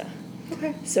Buena Vista.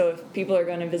 So if people are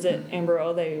going to visit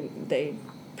Ambro, they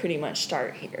pretty much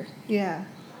start here.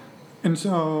 And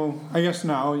so I guess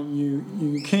now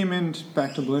you came in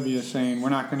back to Bolivia saying we're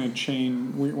not going to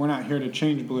change. We're not here to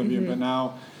change Bolivia, but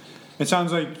now it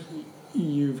sounds like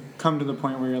you've come to the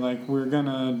point where you're like, we're going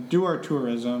to do our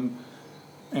tourism,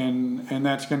 and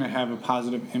that's going to have a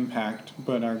positive impact,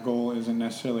 but our goal isn't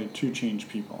necessarily to change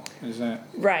people. Is that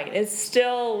right? It's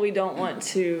still, we don't want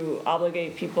to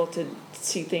obligate people to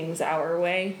see things our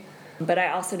way, but I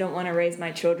also don't want to raise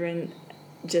my children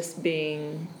just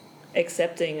being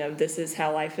accepting of this is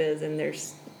how life is and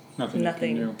there's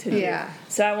nothing to do.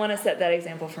 So I want to set that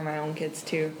example for my own kids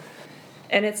too.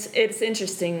 And it's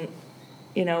interesting,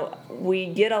 we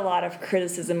get a lot of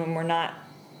criticism, and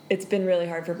it's been really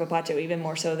hard for Papacho, even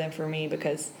more so than for me,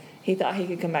 because he thought he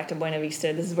could come back to Buena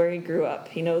Vista. This is where he grew up.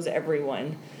 He knows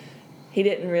everyone. He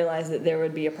didn't realize that there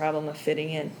would be a problem of fitting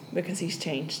in, because he's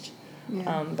changed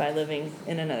by living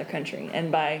in another country,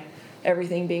 and by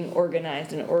everything being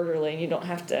organized and orderly, and you don't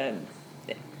have to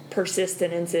persist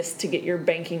and insist to get your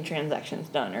banking transactions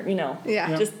done, or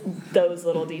just those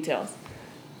little details.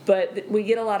 But we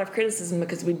get a lot of criticism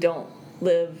because we don't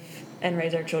live and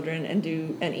raise our children and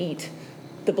do and eat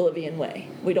the Bolivian way.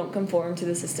 We don't conform to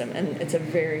the system, and it's a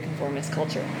very conformist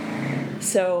culture.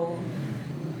 So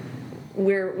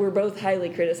we're both highly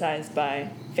criticized by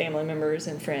family members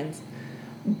and friends,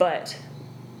 but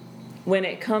when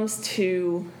it comes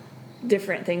to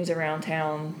different things around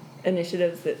town,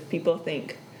 initiatives that people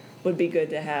think would be good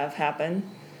to have happen,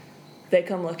 they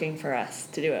come looking for us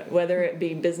to do it, whether it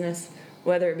be business,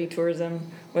 whether it be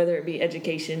tourism, whether it be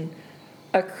education.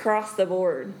 Across the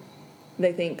board,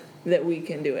 they think that we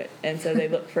can do it, and so they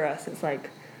look for us. It's like,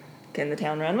 can the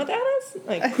town run without us?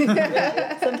 Like,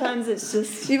 sometimes it's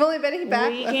just, You've only been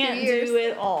back we a few can't years. do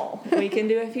it all. We can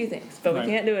do a few things, but Right.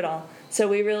 we can't do it all. So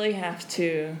we really have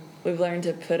to, we've learned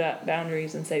to put up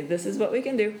boundaries and say, this is what we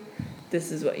can do.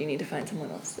 This is what you need to find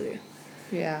someone else to do.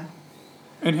 Yeah.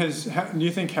 And do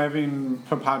you think having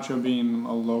Papacho being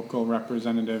a local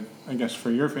representative, I guess,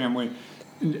 for your family,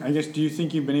 I guess, do you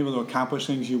think you've been able to accomplish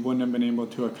things you wouldn't have been able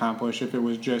to accomplish if it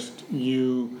was just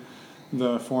you,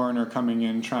 the foreigner, coming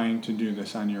in trying to do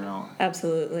this on your own?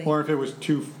 Absolutely. Or if it was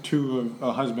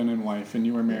a husband and wife and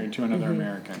you were married to another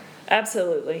American?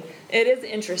 Absolutely. It is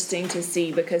interesting to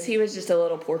see because he was just a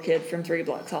little poor kid from 3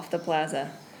 blocks off the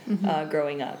plaza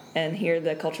growing up. And here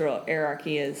the cultural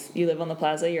hierarchy is you live on the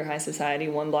plaza, you're high society,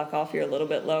 1 block off, you're a little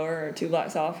bit lower, or 2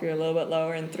 blocks off, you're a little bit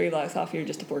lower, and 3 blocks off, you're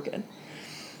just a poor kid.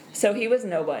 So he was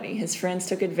nobody. His friends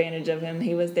took advantage of him.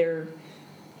 He was their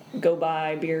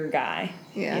go-buy beer guy.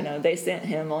 Yeah. You know, they sent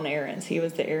him on errands. He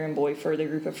was the errand boy for the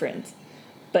group of friends.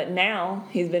 But now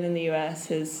he's been in the U.S.,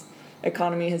 his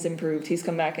economy has improved. He's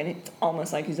come back, and it's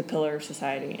almost like he's a pillar of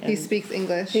society. And He speaks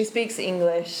English. he speaks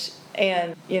English,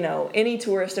 and, you know, any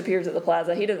tourist appears at the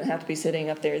plaza, he doesn't have to be sitting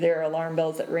up there. There are alarm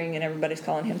bells that ring, and everybody's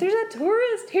calling him, there's a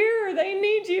tourist here, they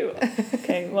need you.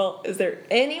 Okay, well, is there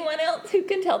anyone else who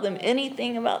can tell them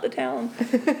anything about the town?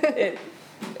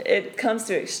 It comes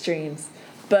to extremes.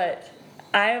 But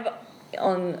I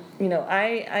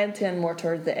tend more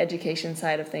towards the education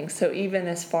side of things. So even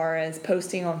as far as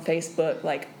posting on Facebook,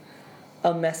 like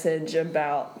a message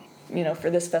about, you know, for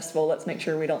this festival, let's make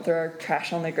sure we don't throw our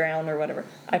trash on the ground or whatever.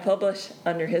 I publish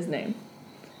under his name.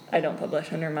 I don't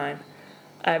publish under mine.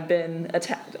 I've been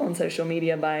attacked on social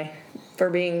media for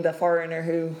being the foreigner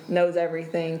who knows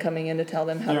everything, coming in to tell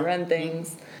them how to run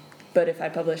things. But if I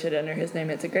publish it under his name,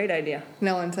 it's a great idea.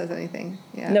 No one says anything.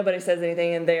 Yeah. Nobody says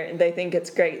anything, and they think it's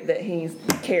great that he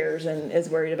cares and is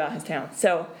worried about his town.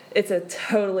 So it's a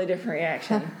totally different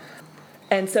reaction.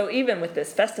 And so even with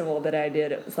this festival that I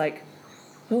did, it was like,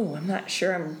 oh, I'm not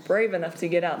sure I'm brave enough to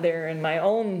get out there in my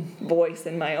own voice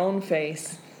and my own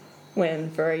face when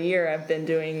for a year I've been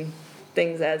doing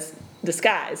things as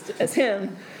disguised as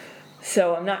him.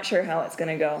 So I'm not sure how it's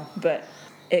going to go, but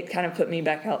it kind of put me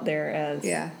back out there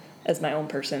as my own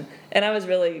person. And I was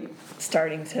really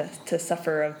starting to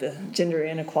suffer of the gender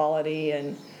inequality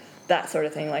and that sort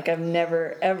of thing. Like, I've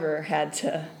never, ever had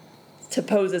to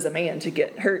pose as a man to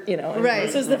get hurt, you know. And Right.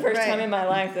 This was the first Right. time in my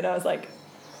life that I was like,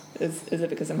 is it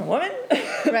because I'm a woman?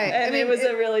 Right. And it was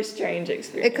a really strange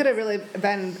experience. It could have really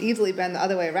easily been the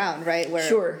other way around, right? Where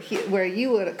Sure. where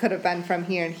you could have been from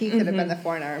here and he could have been the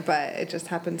foreigner, but it just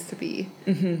happens to be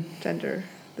the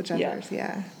genders.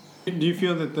 Yeah. Do you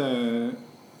feel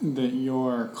that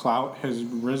your clout has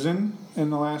risen in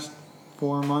the last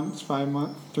 4 months, 5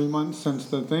 months, 3 months since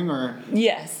the thing, or?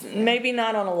 Yes, maybe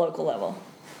not on a local level.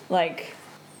 Like,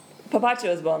 Papacho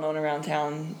is well known around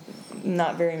town.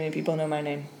 Not very many people know my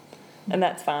name, and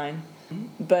that's fine.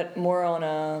 But more on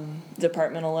a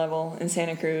departmental level in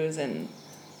Santa Cruz and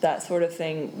that sort of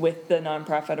thing with the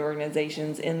nonprofit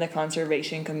organizations in the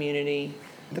conservation community.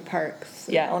 The parks.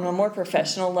 Yeah, on a more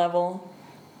professional level,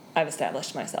 I've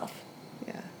established myself.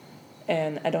 Yeah.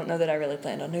 And I don't know that I really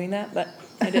planned on doing that, but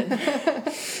I did. I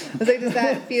was like, does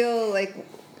that feel like,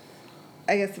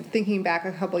 I guess thinking back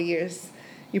a couple years,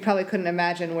 you probably couldn't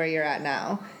imagine where you're at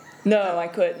now. No, I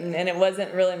couldn't, and it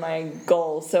wasn't really my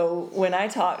goal. So when I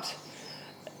talked,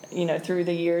 you know, through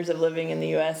the years of living in the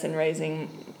U.S. and raising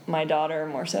my daughter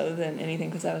more so than anything,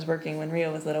 because I was working when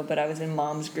Rio was little, but I was in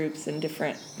moms groups and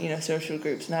different, you know, social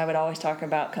groups, and I would always talk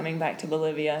about coming back to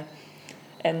Bolivia.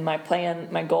 And my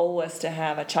goal was to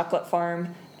have a chocolate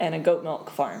farm and a goat milk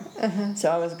farm. So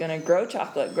I was going to grow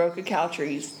chocolate, grow cacao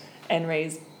trees, and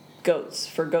raise goats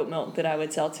for goat milk that I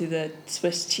would sell to the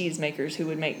Swiss cheese makers who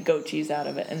would make goat cheese out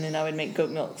of it, and then I would make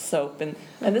goat milk soap, and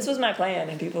this was my plan.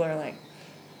 And people are like,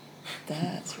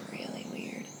 that's really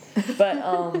weird. But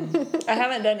I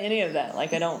haven't done any of that.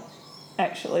 Like, I don't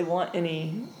actually want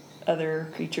any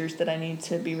other creatures that I need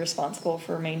to be responsible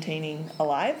for maintaining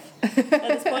alive at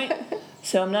this point.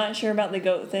 So I'm not sure about the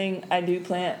goat thing. I do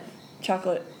plant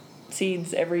chocolate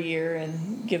seeds every year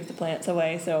and give the plants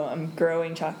away. So I'm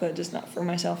growing chocolate, just not for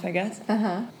myself, I guess.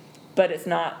 But it's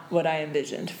not what I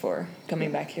envisioned for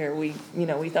coming back here. We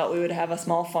thought we would have a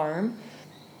small farm,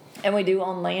 and we do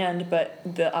own land, but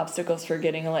the obstacles for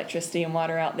getting electricity and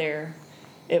water out there,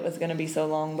 it was going to be so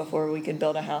long before we could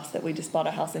build a house that we just bought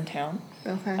a house in town.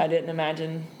 Okay. I didn't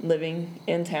imagine living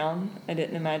in town. I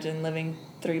didn't imagine living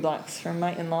 3 blocks from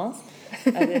my in-laws.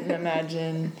 I didn't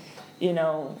imagine,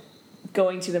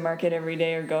 going to the market every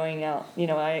day or going out.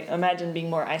 I imagined being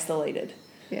more isolated.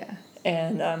 Yeah.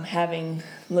 And having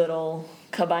little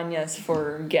cabañas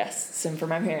for guests and for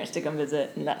my parents to come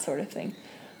visit and that sort of thing.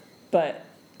 But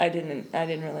I didn't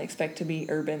really expect to be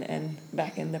urban and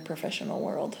back in the professional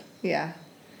world. Yeah.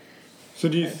 So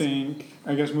do you think,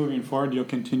 I guess moving forward, you'll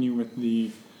continue with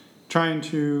the trying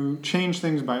to change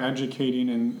things by educating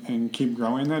and keep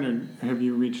growing that, or have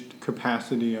you reached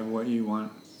capacity of what you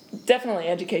want? Definitely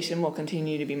education will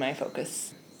continue to be my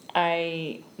focus.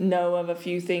 I know of a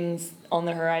few things on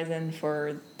the horizon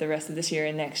for the rest of this year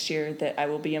and next year that I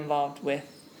will be involved with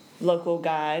local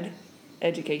guide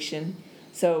education.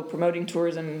 So promoting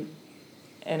tourism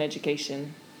and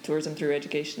education, tourism through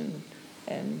education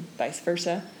and vice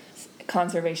versa.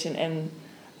 Conservation, and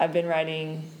I've been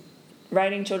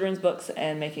writing children's books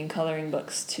and making coloring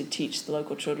books to teach the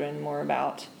local children more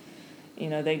about,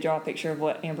 they draw a picture of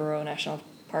what Amber National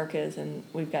Park is, and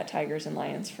we've got tigers and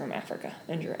lions from Africa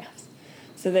and giraffes.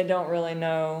 So they don't really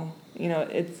know,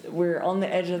 we're on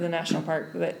the edge of the national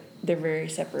park, but they're very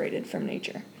separated from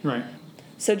nature. Right.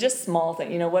 So just small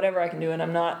things, whatever I can do, and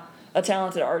I'm not a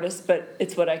talented artist, but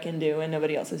it's what I can do, and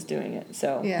nobody else is doing it.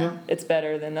 So Yeah. It's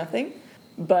better than nothing.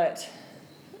 But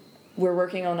we're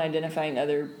working on identifying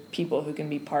other people who can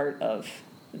be part of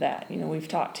that. We've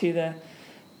talked to the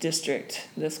district,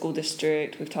 the school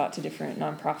district, we've talked to different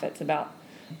nonprofits about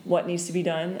what needs to be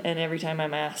done, and every time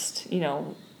I'm asked,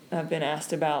 I've been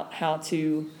asked about how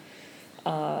to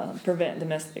prevent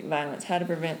domestic violence, how to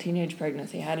prevent teenage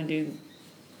pregnancy, how to do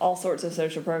all sorts of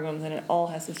social programs, and it all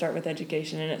has to start with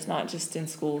education, and it's not just in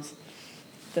schools.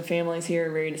 The families here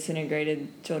are very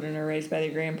disintegrated. Children are raised by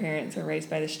their grandparents or raised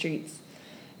by the streets.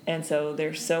 And so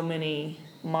there's so many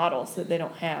models that they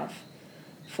don't have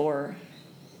for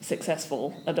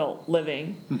successful adult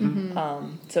living.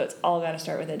 So it's all got to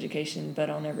start with education, but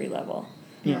on every level,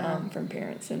 from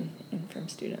parents and from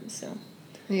students. So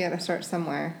You got to start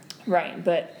somewhere. right,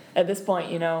 but at this point,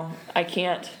 I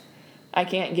can't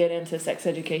get into sex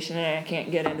education, and I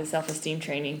can't get into self-esteem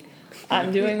training.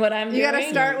 I'm doing what I'm doing. You got to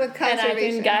start with conservation. And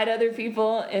I can guide other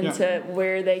people into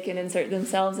where they can insert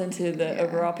themselves into the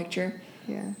overall picture.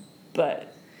 Yeah.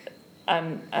 But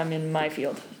I'm in my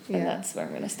field, and Yeah. that's where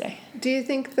I'm going to stay. Do you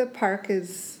think the park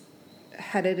is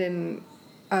headed in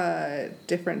a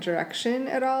different direction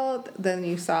at all than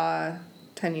you saw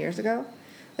 10 years ago?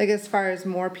 Like, as far as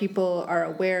more people are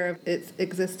aware of its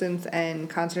existence and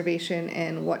conservation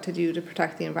and what to do to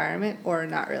protect the environment, or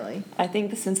not really? I think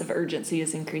the sense of urgency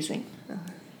is increasing.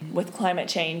 With climate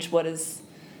change, what is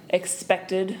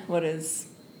expected, what is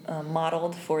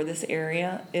modeled for this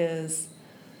area is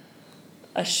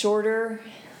a shorter,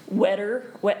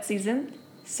 wet season,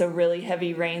 so really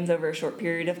heavy rains over a short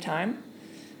period of time,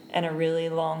 and a really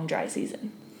long dry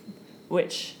season,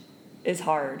 which is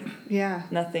hard. Yeah.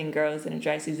 Nothing grows in a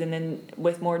dry season, and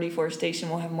with more deforestation,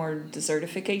 we'll have more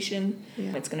desertification.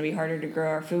 Yeah. It's going to be harder to grow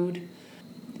our food,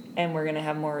 and we're going to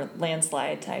have more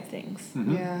landslide type things.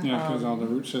 Yeah. Yeah, because all the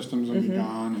root systems will be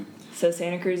gone. And So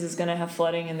Santa Cruz is going to have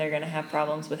flooding, and they're going to have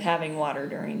problems with having water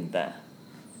during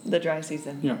the dry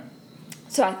season. yeah.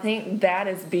 So I think that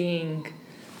is being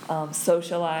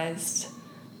socialized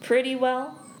pretty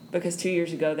well, because 2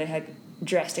 years ago they had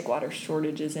drastic water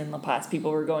shortages in La Paz.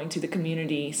 People were going to the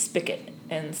community spigot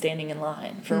and standing in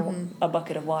line for a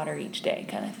bucket of water each day,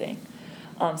 kind of thing.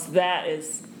 So that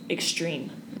is extreme.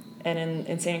 And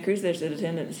in Santa Cruz, there's a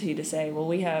tendency to say, well,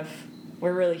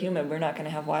 we're really humid. We're not going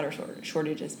to have water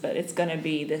shortages, but it's going to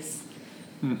be this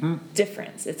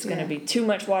difference. It's going to be too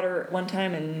much water at one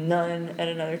time and none at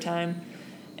another time.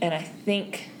 And I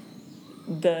think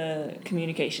the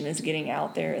communication is getting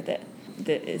out there that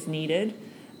is needed,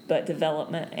 but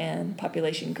development and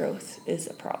population growth is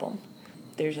a problem.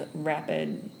 There's a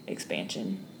rapid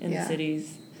expansion in the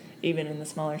cities, even in the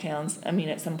smaller towns. I mean,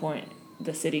 at some point,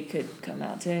 the city could come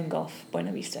out to engulf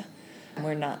Buena Vista.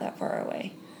 We're not that far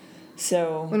away.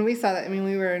 So When we saw that, I mean,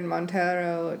 we were in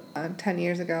Montero 10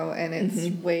 years ago, and it's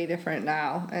way different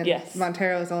now. And Yes.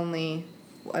 Montero is only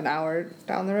an hour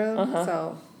down the road,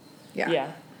 so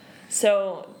yeah.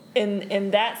 So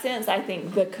in that sense, I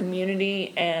think the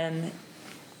community and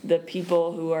the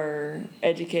people who are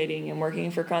educating and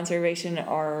working for conservation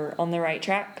are on the right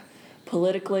track.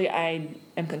 Politically, I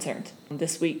am concerned.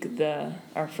 This week,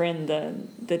 our friend,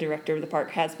 the director of the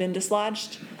park, has been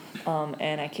dislodged,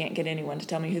 and I can't get anyone to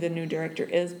tell me who the new director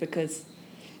is because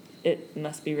it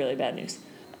must be really bad news.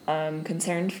 I'm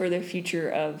concerned for the future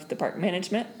of the park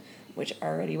management, which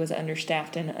already was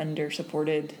understaffed and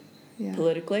under-supported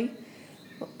politically.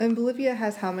 And Bolivia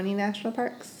has how many national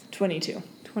parks? 22.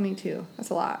 22. That's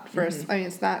a lot. For us, I mean,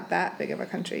 it's not that big of a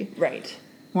country. Right.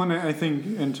 One, I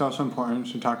think it's also important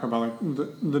to talk about like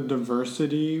the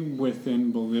diversity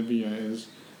within Bolivia is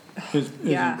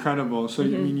incredible. So I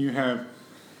mean,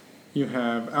 you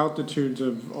have altitudes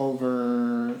of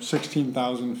over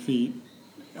 16,000 feet,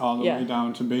 all the way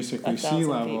down to basically sea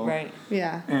level. Feet, right.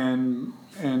 Yeah. And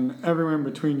everywhere in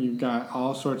between, you've got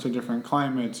all sorts of different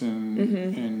climates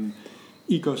and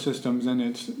ecosystems, and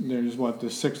there's the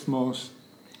sixth most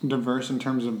diverse in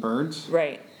terms of birds.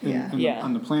 Right.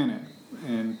 On the planet.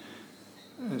 And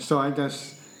so I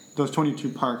guess those 22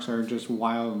 parks are just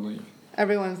wildly.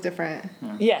 Everyone's different.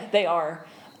 Yeah, they are.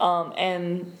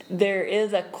 And there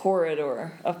is a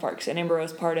corridor of parks, and Ambaro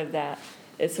is part of that.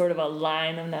 It's sort of a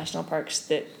line of national parks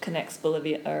that connects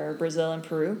Bolivia or Brazil and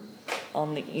Peru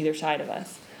on either side of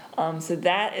us. So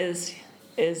that is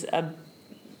a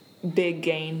big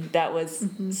gain that was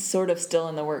sort of still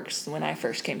in the works when I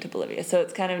first came to Bolivia. So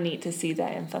it's kind of neat to see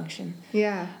that in function.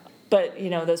 Yeah. But,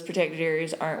 those protected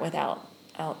areas aren't without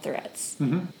threats.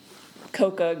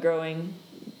 Coca growing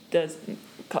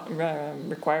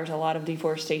requires a lot of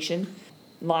deforestation,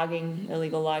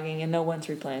 illegal logging, and no one's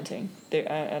replanting.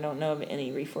 I don't know of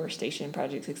any reforestation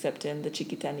projects except in the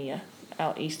Chiquitania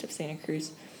out east of Santa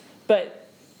Cruz. But,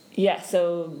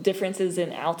 so differences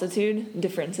in altitude,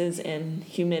 differences in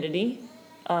humidity.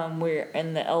 We're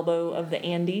in the elbow of the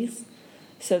Andes.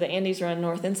 So the Andes run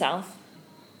north and south.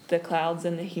 The clouds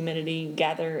and the humidity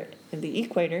gather in the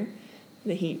equator.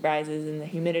 The heat rises and the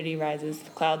humidity rises. The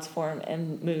clouds form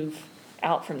and move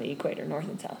out from the equator, north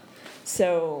and south.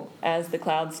 So as the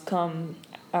clouds come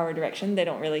our direction, they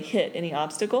don't really hit any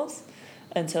obstacles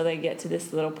until they get to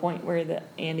this little point where the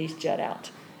Andes jut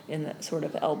out in the sort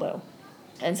of elbow.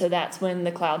 And so that's when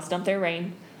the clouds dump their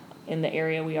rain in the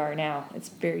area we are now. It's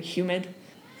very humid.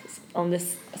 On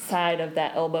this side of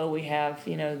that elbow, we have,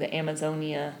 the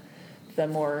Amazonia, the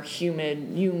more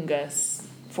humid Yungas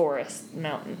forest,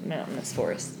 mountainous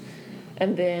forest.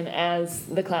 And then as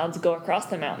the clouds go across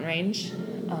the mountain range,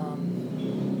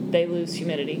 they lose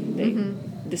humidity. They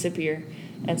disappear.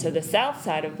 And so the south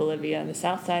side of Bolivia, the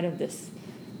south side of this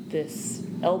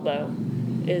elbow,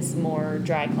 is more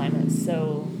dry climates.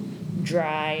 So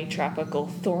dry, tropical,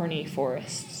 thorny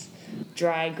forests,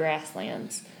 dry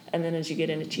grasslands. And then as you get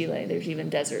into Chile, there's even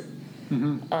desert.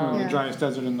 The driest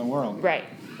desert in the world. Right.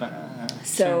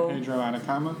 San Pedro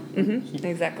Atacama.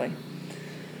 Exactly.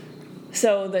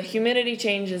 So the humidity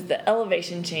changes, the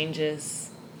elevation changes.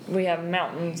 We have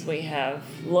mountains, we have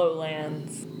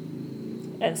lowlands.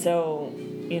 And so,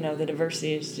 the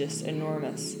diversity is just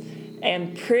enormous.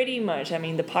 And pretty much,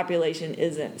 the population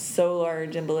isn't so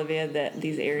large in Bolivia that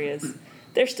these areas,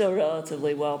 they're still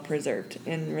relatively well preserved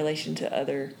in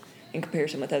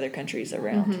comparison with other countries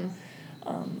around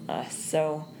us.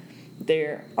 So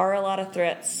there are a lot of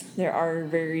threats. There are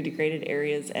very degraded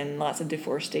areas and lots of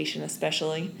deforestation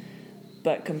especially.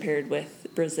 But compared with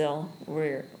Brazil,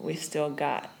 we've still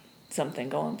got something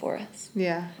going for us.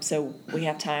 Yeah. So we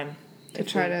have time to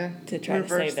try to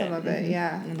reverse save some of it,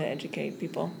 and to educate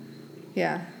people.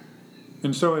 Yeah.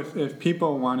 And so if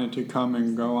people wanted to come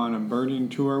and go on a birding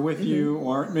tour with you,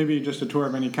 or maybe just a tour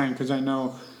of any kind, because I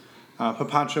know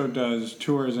Papacho does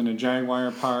tours in a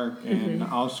jaguar park and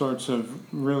all sorts of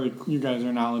you guys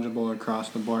are knowledgeable across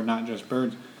the board, not just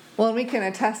birds. Well, and we can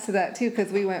attest to that, too,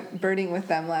 because we went birding with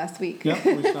them last week. Yep,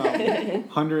 we saw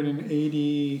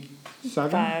 187.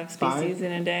 5 species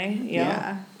in a day.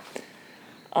 Yeah.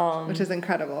 Which is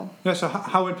incredible. Yeah, so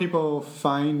how would people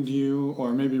find you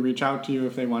or maybe reach out to you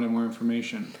if they wanted more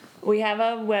information? We have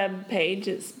a web page.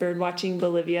 It's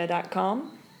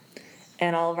birdwatchingbolivia.com.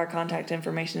 And all of our contact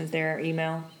information is there, our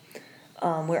email.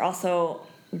 We're also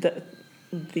the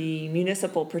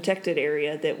municipal protected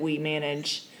area that we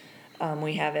manage.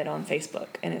 We have it on Facebook,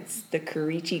 and it's the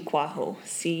Curichi Cuajo,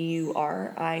 Curichi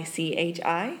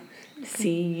Cuajo.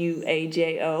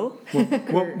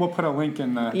 We'll put a link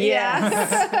in the. Yes.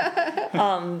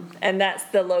 And that's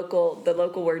the local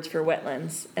words for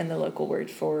wetlands and the local word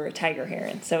for tiger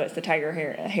heron. So it's the tiger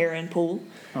heron pool.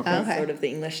 Okay. Sort of the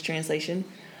English translation.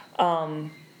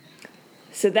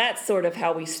 So that's sort of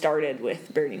how we started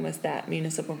with birding, was that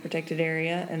municipal protected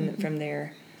area, and from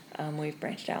there we've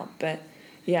branched out. But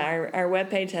yeah, our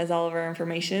webpage has all of our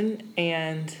information,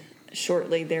 and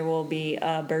shortly there will be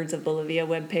a Birds of Bolivia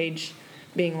webpage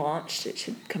being launched. It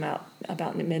should come out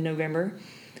about mid-November,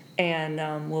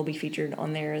 and we'll be featured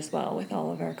on there as well with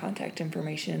all of our contact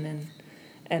information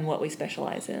and what we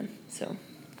specialize in. So,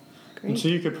 And so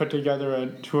you could put together a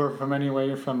tour from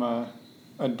anywhere from a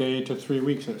day to 3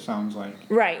 weeks, it sounds like.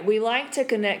 Right. We like to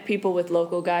connect people with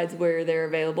local guides where they're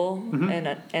available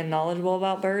and knowledgeable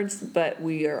about birds, but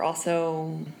we are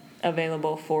also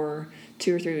available for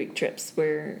 2 or 3 week trips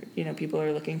where, people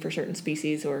are looking for certain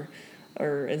species or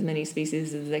as many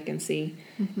species as they can see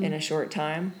in a short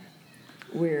time.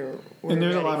 We're And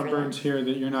there's a ready lot of for birds here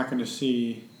that you're not going to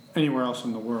see anywhere else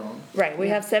in the world. Right. We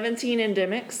have 17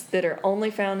 endemics that are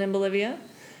only found in Bolivia,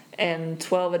 and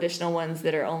 12 additional ones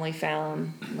that are only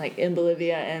found like in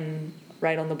Bolivia and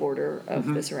right on the border of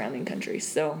the surrounding countries.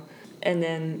 So, and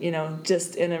then,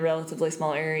 just in a relatively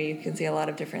small area, you can see a lot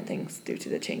of different things due to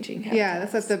the changing habitat. Yeah,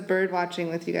 that's what the bird watching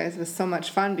with you guys was so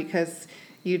much fun because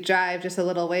you drive just a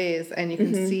little ways and you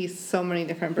can see so many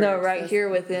different birds. No, right here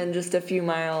within just a few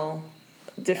mile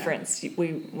difference,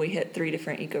 we hit 3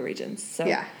 different ecoregions. So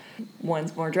Yeah.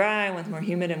 one's more dry, one's more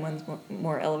humid, and one's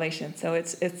more elevation. So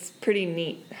it's pretty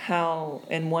neat how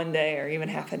in one day or even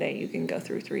half a day you can go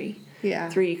through three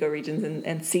ecoregions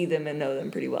and see them and know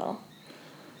them pretty well.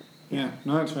 Yeah,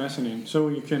 no, that's fascinating. So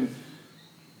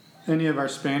any of our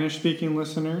Spanish-speaking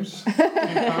listeners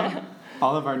can come.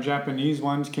 All of our Japanese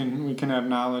ones we can have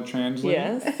Nala translate.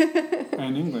 Yes.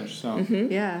 And English, so.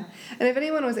 Yeah. And if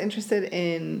anyone was interested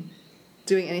in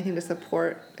doing anything to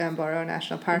support Boro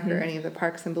National Park or any of the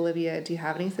parks in Bolivia, do you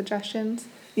have any suggestions?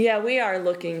 Yeah, we are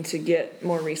looking to get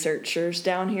more researchers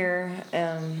down here.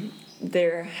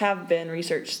 There have been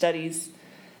research studies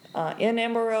in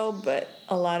Amboro, but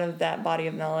a lot of that body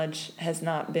of knowledge has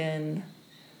not been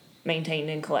maintained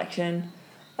in collection.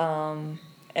 And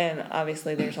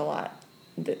obviously there's a lot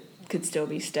that could still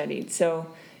be studied. So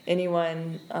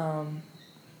anyone,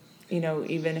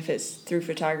 even if it's through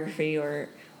photography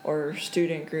or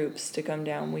student groups to come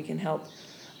down, we can help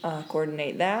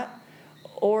coordinate that.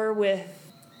 Or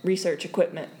with research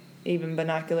equipment, even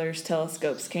binoculars,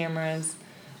 telescopes, cameras.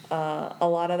 A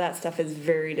lot of that stuff is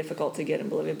very difficult to get in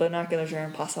Bolivia. Binoculars are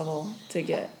impossible to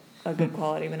get a good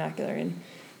quality binocular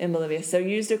in Bolivia. So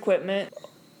used equipment,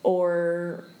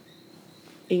 or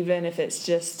even if it's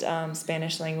just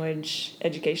Spanish language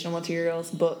educational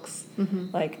materials, books.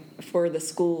 Like for the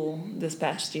school this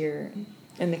past year,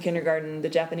 in the kindergarten, the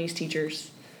Japanese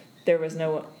teachers,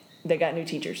 they got new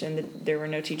teachers, and there were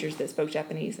no teachers that spoke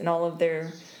Japanese, and all of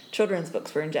their children's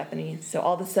books were in Japanese. So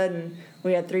all of a sudden,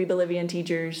 we had 3 Bolivian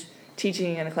teachers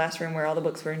teaching in a classroom where all the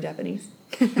books were in Japanese.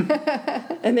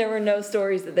 And there were no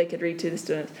stories that they could read to the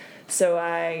students. So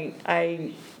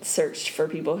I searched for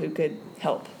people who could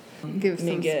help. Give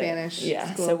some Spanish.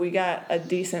 Yeah, school. so we got a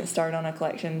decent start on a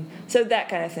collection. So that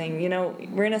kind of thing.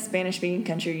 We're in a Spanish-speaking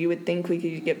country. You would think we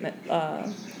could get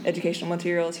educational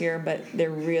materials here, but they're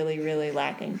really, really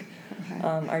lacking. Okay.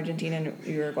 Argentina and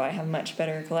Uruguay have much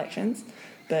better collections,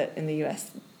 but in the U.S.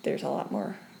 there's a lot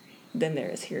more than there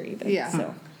is here even. Yeah.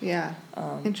 So, yeah.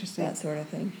 Interesting. that sort of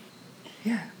thing.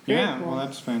 Yeah. Yeah, Very cool. well,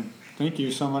 that's fun. Thank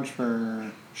you so much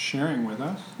for sharing with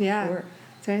us. Yeah. Sure.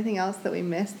 Is there anything else that we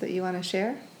missed that you want to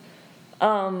share?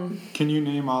 Can you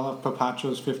name all of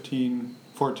Papacho's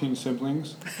 14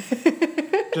 siblings?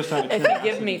 Just out of If you curiosity.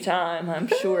 give me time, I'm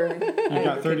sure I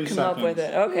got 30 could come up with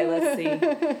it. Okay, let's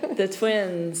see. The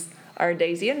twins are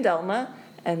Daisy and Delma,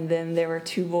 and then there were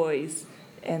 2 boys,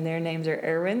 and their names are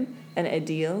Erwin and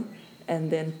Adil, and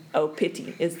then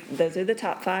Pity. Those are the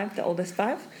top 5, the oldest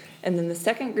 5, and then the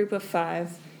second group of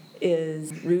 5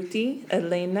 is Ruti,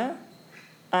 Elena,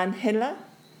 Angela,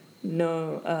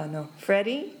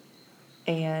 Freddie,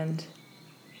 and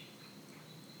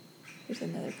there's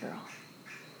another girl.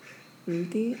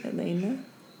 Ruthie, Elena,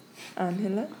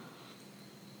 Angela,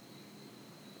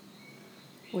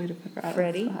 Way to put her out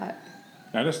Freddie. on the spot.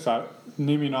 I just thought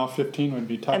naming all 15 would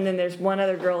be tough. and then there's one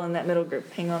other girl in that middle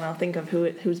group. Hang on, I'll think of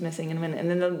who's missing in a minute. And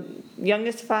then the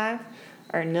youngest 5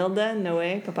 are Nilda,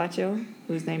 Noe, Papacho,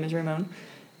 whose name is Ramon,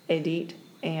 Edith,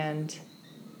 and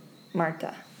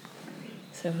Marta.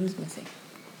 So who's missing?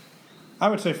 I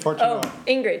would say 14 Oh,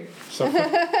 Ingrid. So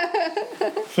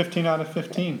 15 out of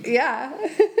 15. Yeah.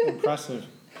 Impressive.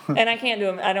 And I can't do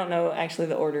them. I don't know actually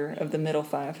the order of the middle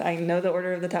 5. I know the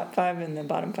order of the top 5 and the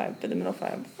bottom 5, but the middle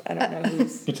 5, I don't know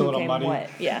who's It's a who little came muddy. what.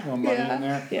 A Yeah. little muddy Yeah. in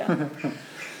there. Yeah.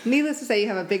 Needless to say, you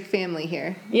have a big family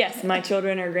here. Yes, my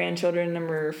children are grandchildren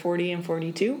number 40 and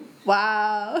 42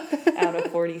 Wow. out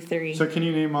of 43. So can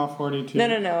you name all 42? No,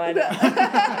 I don't.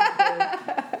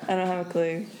 I don't have a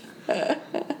clue.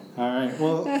 All right.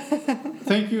 Well,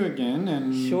 thank you again.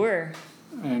 And Sure.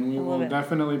 And we I will love it.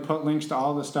 definitely put links to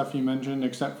all the stuff you mentioned,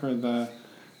 except for the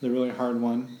really hard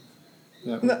one.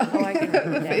 That Oh, I can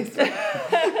remember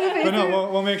that. But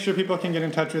no, we'll make sure people can get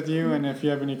in touch with you, and if you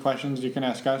have any questions, you can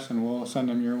ask us, and we'll send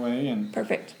them your way. And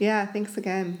Perfect. Yeah, thanks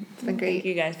again. It's been Thank great.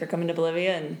 you guys for coming to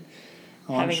Bolivia and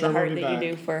I'm having sure the heart we'll be that back.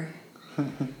 you do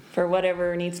for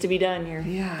whatever needs to be done. You're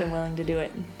Yeah. been willing to do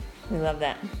it. We love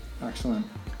that. Excellent.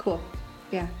 Cool.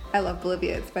 Yeah, I love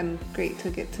Bolivia. It's been great to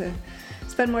get to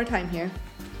spend more time here.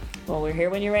 Well, we're here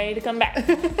when you're ready to come back.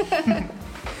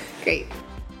 Great.